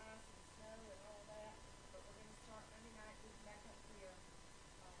weather and the ice and the snow and all that. But we're going to start Monday night, getting back up here.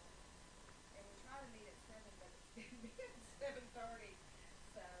 And we try to meet at 7, but it's been 7:30.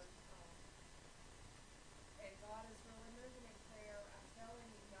 So, and God is really moving in prayer. I'm telling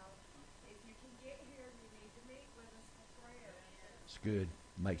you, y'all, if you can get here, you need to meet with us for prayer. It's good.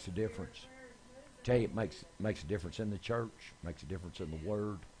 Makes a difference. Tell you, it makes a difference in the church, makes a difference in the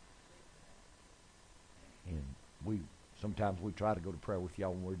Word. And sometimes we try to go to prayer with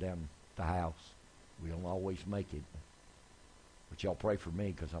y'all when we're down at the house. We don't always make it. But y'all pray for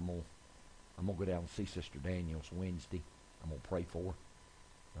me, because I'm gonna go down and see Sister Daniels Wednesday. I'm gonna pray for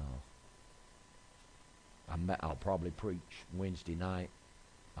her. I'll probably preach Wednesday night.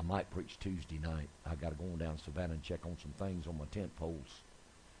 I might preach Tuesday night. I got to go on down to Savannah and check on some things on my tent poles.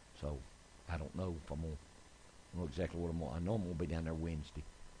 So I don't know if I'm going to know exactly what I'm going to. I know I'm going to be down there Wednesday.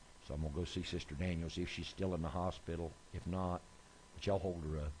 So I'm going to go see Sister Daniels if she's still in the hospital. If not, but y'all hold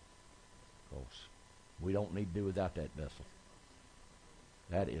her up. Because we don't need to do without that vessel.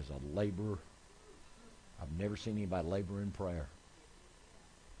 That is a laborer. I've never seen anybody labor in prayer.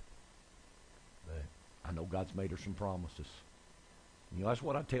 But I know God's made her some promises. You know, that's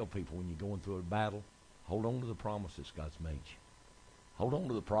what I tell people when you're going through a battle. Hold on to the promises God's made you. Hold on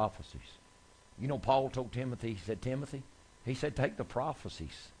to the prophecies. You know, Paul told Timothy, he said, Timothy, he said, take the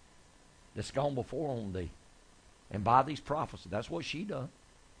prophecies that's gone before on thee. And by these prophecies, that's what she done.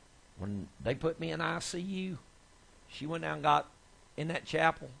 When they put me in ICU, she went down and got in that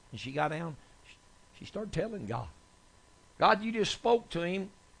chapel, and she got down. She started telling God. God, you just spoke to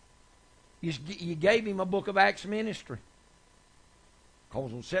him. You gave him a book of Acts ministry.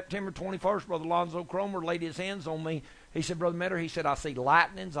 Because on September 21st, Brother Lonzo Cromer laid his hands on me. He said, Brother Metter, he said, I see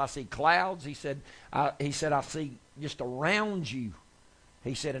lightnings, I see clouds. He said, I see just around you.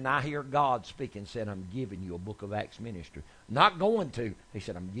 He said, and I hear God speaking, said, I'm giving you a book of Acts ministry. Not going to. He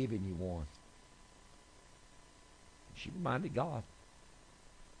said, I'm giving you one. She reminded God.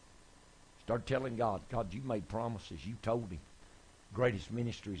 Started telling God, God, you made promises. You told him. Greatest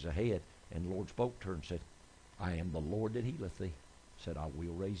ministries ahead. And the Lord spoke to her and said, I am the Lord that healeth thee. Said, I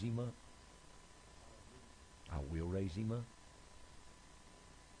will raise him up. I will raise him up.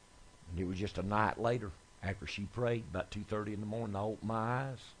 And it was just a night later, after she prayed, about 2:30 in the morning, I opened my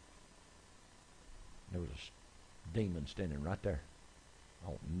eyes. There was Demon standing right there.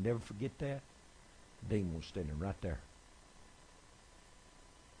 I'll never forget that. Demon was standing right there.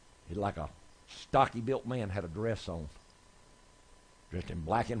 He like a stocky built man, had a dress on. Dressed in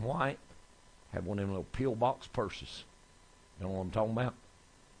black and white. Had one of them little pillbox purses. You know what I'm talking about?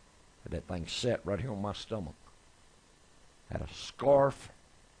 Had that thing set right here on my stomach. Had a scarf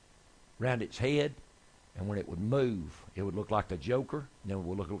around its head. And when it would move, it would look like the Joker. And then it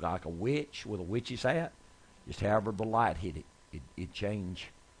would look like a witch with a witch's hat. Just however the light hit it, it'd change.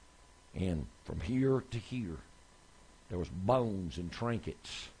 And from here to here, there was bones and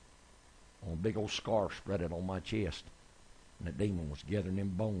trinkets on a big old scarf spread out on my chest. And that demon was gathering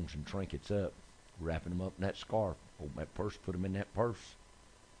them bones and trinkets up, wrapping them up in that scarf, opened that purse, put them in that purse,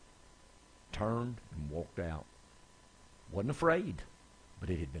 turned and walked out. Wasn't afraid, but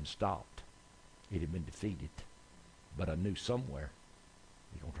it had been stopped. It had been defeated. But I knew somewhere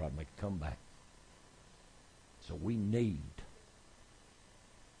he's going to try to make a comeback. So we need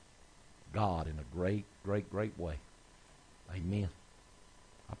God in a great, great, great way. Amen.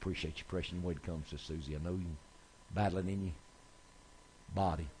 I appreciate you pressing your way to come, Sister Susie. I know you battling in your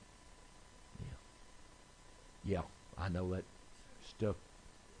body. Yeah, I know that stuff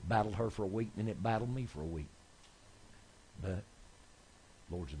battled her for a week, and it battled me for a week. But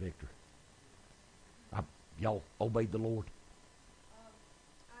Lord's the victor. Y'all obeyed the Lord.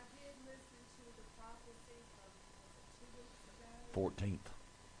 I did listen to the prophecy from 2 weeks ago. 14th.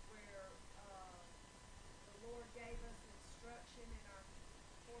 Where the Lord gave us instruction in our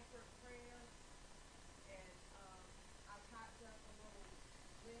corporate prayer, and I typed up a little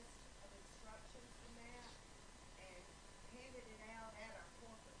list of instructions from that and handed it out at our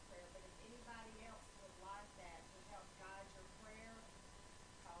corporate prayer. But if anybody else would like that to help guide your prayer,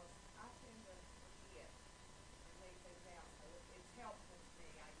 because I tend to forget and leave things out, so it's helpful to me.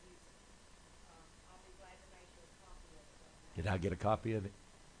 I use it. I'll be glad to make you a copy of it. Did I get a copy of it?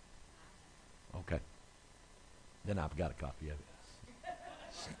 Okay. Then I've got a copy of it.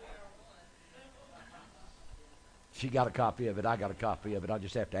 She got a copy of it. I got a copy of it. I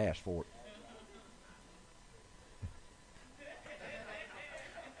just have to ask for it.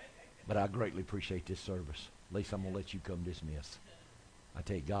 But I greatly appreciate this service. Lisa, I'm going to let you come dismiss. I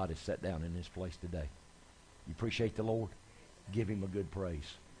tell you, God has sat down in this place today. You appreciate the Lord? Give him a good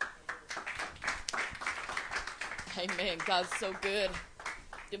praise. Amen. God's so good.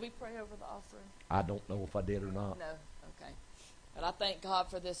 Did we pray over the offering? I don't know if I did or not. No. Okay. But I thank God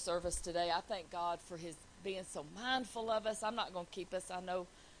for this service today. I thank God for his being so mindful of us. I'm not going to keep us. I know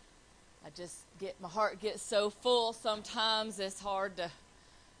my heart gets so full sometimes it's hard to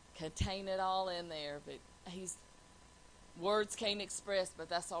contain it all in there. But words can't express, but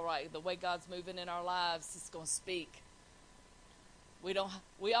that's all right. The way God's moving in our lives is going to speak.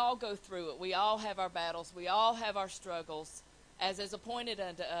 We all go through it. We all have our battles. We all have our struggles, as is appointed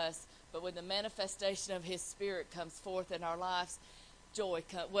unto us. But when the manifestation of his Spirit comes forth in our lives, joy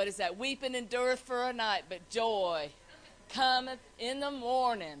comes. What is that? Weeping endureth for a night, but joy cometh in the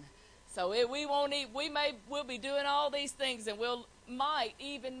morning. So we'll be doing all these things, and might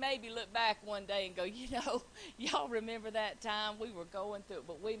even maybe look back one day and go, y'all remember that time we were going through it,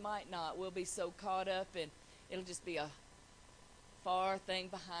 but we might not. We'll be so caught up, and it'll just be a far thing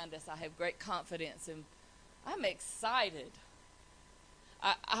behind us. I have great confidence, and I'm excited.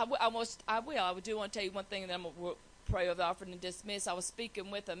 I do want to tell you one thing, and then I'm going to pray over the offering and dismiss. I was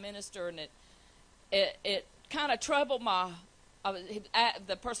speaking with a minister, and it kind of troubled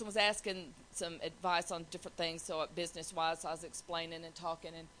the person was asking some advice on different things, so business-wise, so I was explaining and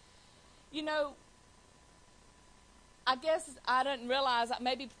talking, and I guess I didn't realize,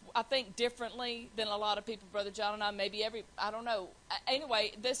 maybe I think differently than a lot of people, Brother John and I, I don't know.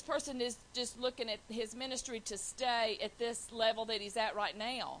 Anyway, this person is just looking at his ministry to stay at this level that he's at right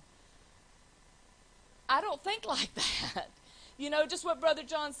now. I don't think like that. Just what Brother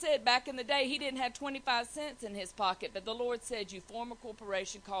John said, back in the day, he didn't have 25 cents in his pocket, but the Lord said, you form a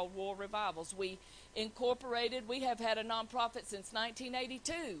corporation called World Revivals. We incorporated, we have had a nonprofit since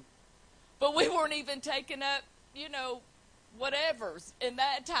 1982, but we weren't even taking up whatever's in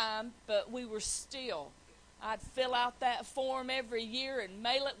that time, but we were still. I'd fill out that form every year and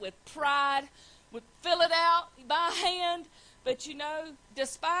mail it with pride, would fill it out by hand, but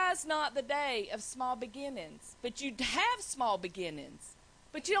despise not the day of small beginnings. But you have small beginnings,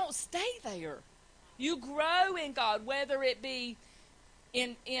 but you don't stay there. You grow in God, whether it be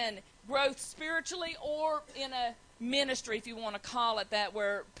in growth spiritually or in a ministry, if you want to call it that,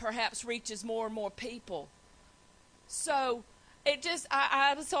 where perhaps reaches more and more people. So it just,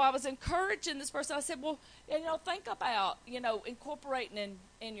 I was encouraging this person. I said, well, think about, incorporating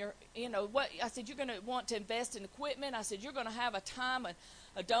in your, what I said, you're going to want to invest in equipment. I said, you're going to have a time when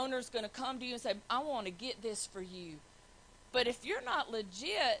a donor's going to come to you and say, I want to get this for you. But if you're not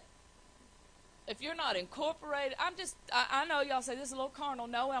legit, if you're not incorporated, I know y'all say this is a little carnal.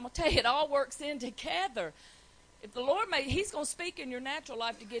 No, I'm going to tell you, it all works in together. If the Lord He's going to speak in your natural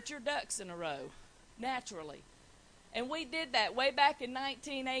life to get your ducks in a row, naturally. And we did that way back in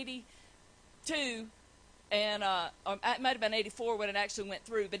 1982, and it might have been 84 when it actually went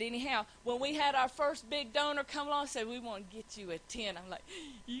through. But anyhow, when we had our first big donor come along and say, we want to get you a tent, I'm like,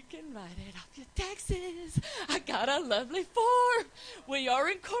 you can write it off your taxes. I got a lovely form. We are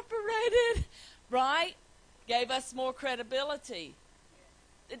incorporated, right? Gave us more credibility.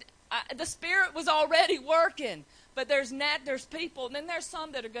 The Spirit was already working, but there's people, and then there's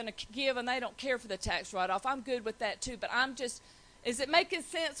some that are going to give, and they don't care for the tax write-off. I'm good with that too, but is it making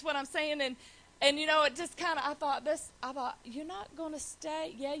sense what I'm saying? And it just kind of, I thought, you're not going to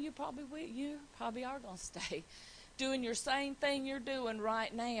stay. Yeah, you probably will. You probably are going to stay doing your same thing you're doing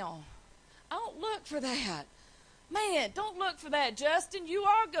right now. I don't look for that. Man, don't look for that, Justin. You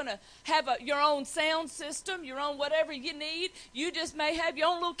are going to have your own sound system, your own whatever you need. You just may have your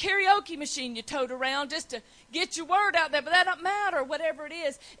own little karaoke machine you tote around just to get your word out there, but that don't matter, whatever it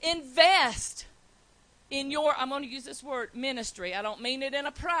is. Invest in your, I'm going to use this word, ministry. I don't mean it in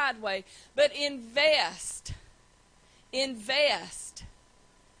a pride way, but invest. Invest.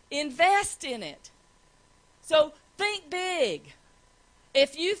 Invest in it. So think big.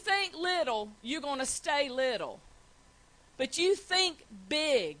 If you think little, you're going to stay little. But you think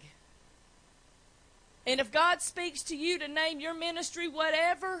big. And if God speaks to you to name your ministry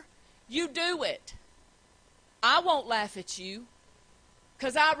whatever, you do it. I won't laugh at you,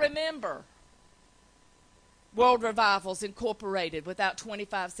 because I remember World Revivals Incorporated without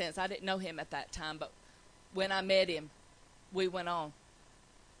 25 cents. I didn't know him at that time, but when I met him, we went on.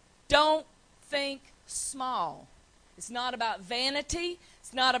 Don't think small. It's not about vanity.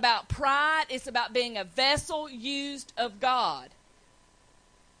 It's not about pride. It's about being a vessel used of God.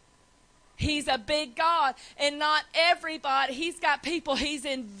 He's a big God, and not everybody. He's got people He's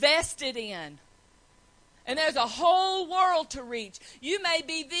invested in. And there's a whole world to reach. You may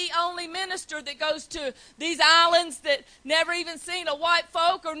be the only minister that goes to these islands that never even seen a white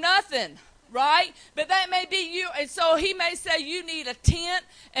folk or nothing. Right? But that may be you. And so He may say you need a tent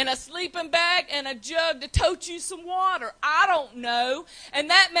and a sleeping bag and a jug to tote you some water. I don't know. And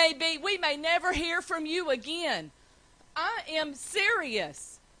that may be, we may never hear from you again. I am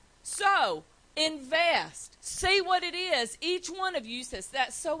serious. So, invest. See what it is. Each one of you says,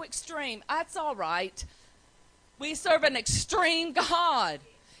 that's so extreme. That's all right. We serve an extreme God.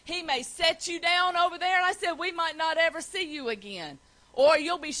 He may set you down over there, and I said, we might not ever see you again. Or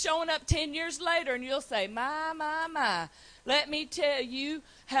you'll be showing up 10 years later and you'll say, my, let me tell you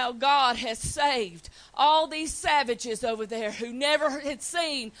how God has saved all these savages over there who never had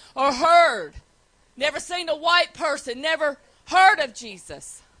seen or heard, never seen a white person, never heard of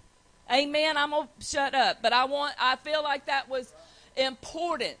Jesus. Amen. I'm going to shut up. But I feel like that was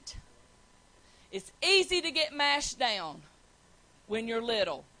important. It's easy to get mashed down when you're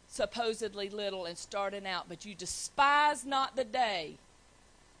little. Supposedly little and starting out, but you despise not the day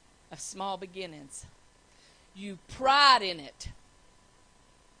of small beginnings. You pride in it.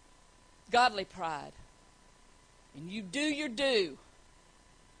 Godly pride. And you do your due,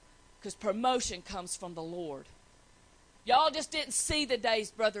 because promotion comes from the Lord. Y'all just didn't see the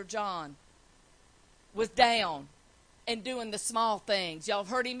days Brother John was down and doing the small things. Y'all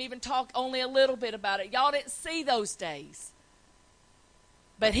heard him even talk only a little bit about it. Y'all didn't see those days.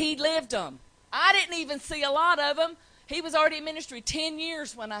 But he lived them. I didn't even see a lot of them. He was already in ministry 10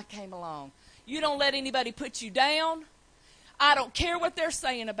 years when I came along. You don't let anybody put you down. I don't care what they're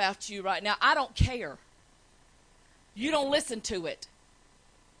saying about you right now. I don't care. You don't listen to it.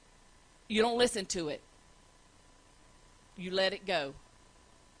 You don't listen to it. You let it go.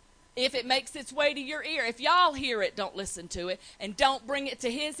 If it makes its way to your ear, if y'all hear it, don't listen to it. And don't bring it to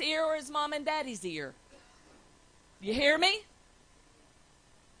his ear or his mom and daddy's ear. You hear me?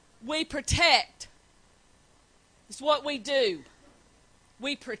 We protect. It's what we do.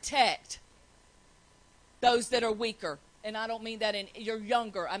 We protect those that are weaker. And I don't mean that you're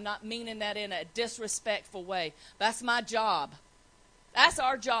younger. I'm not meaning that in a disrespectful way. That's my job. That's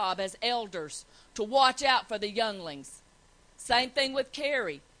our job as elders, to watch out for the younglings. Same thing with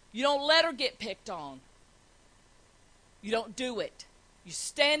Carrie. You don't let her get picked on. You don't do it. You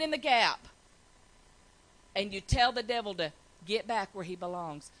stand in the gap. And you tell the devil to get back where he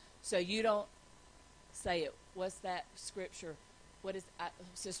belongs. So you don't say it. What's that scripture? What is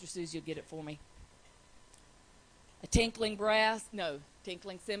Sister Susie, you'll get it for me. A tinkling brass, no,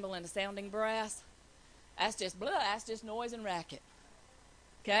 tinkling cymbal and a sounding brass. That's just blah, that's just noise and racket.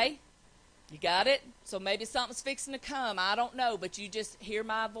 Okay? You got it? So maybe something's fixing to come. I don't know, but you just hear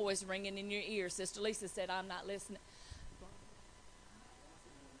my voice ringing in your ear. Sister Lisa said, I'm not listening.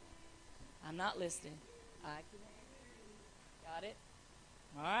 I'm not listening. Got it?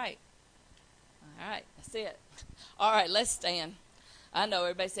 All right. All right, that's it. All right, let's stand. I know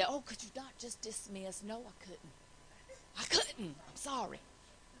everybody said, oh, could you not just dismiss? No, I couldn't. I couldn't. I'm sorry.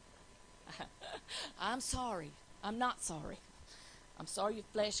 I'm sorry. I'm not sorry. I'm sorry your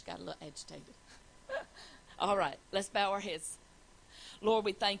flesh got a little agitated. All right, let's bow our heads. Lord,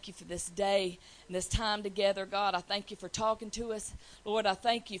 we thank you for this day and this time together. God, I thank you for talking to us. Lord, I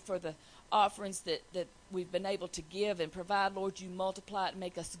thank you for the offerings that we've been able to give and provide. Lord, you multiply it and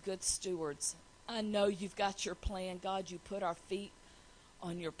make us good stewards. I know you've got your plan. God, you put our feet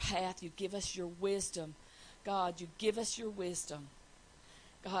on your path. You give us your wisdom. God, you give us your wisdom.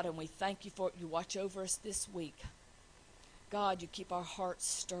 God, and we thank you for it. You watch over us this week. God, you keep our hearts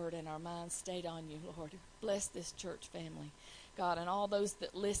stirred and our minds stayed on you, Lord. Bless this church family. God, and all those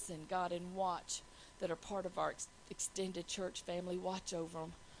that listen, God, and watch, that are part of our extended church family, watch over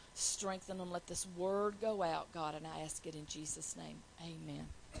them. Strengthen them. Let this word go out, God, and I ask it in Jesus' name. Amen.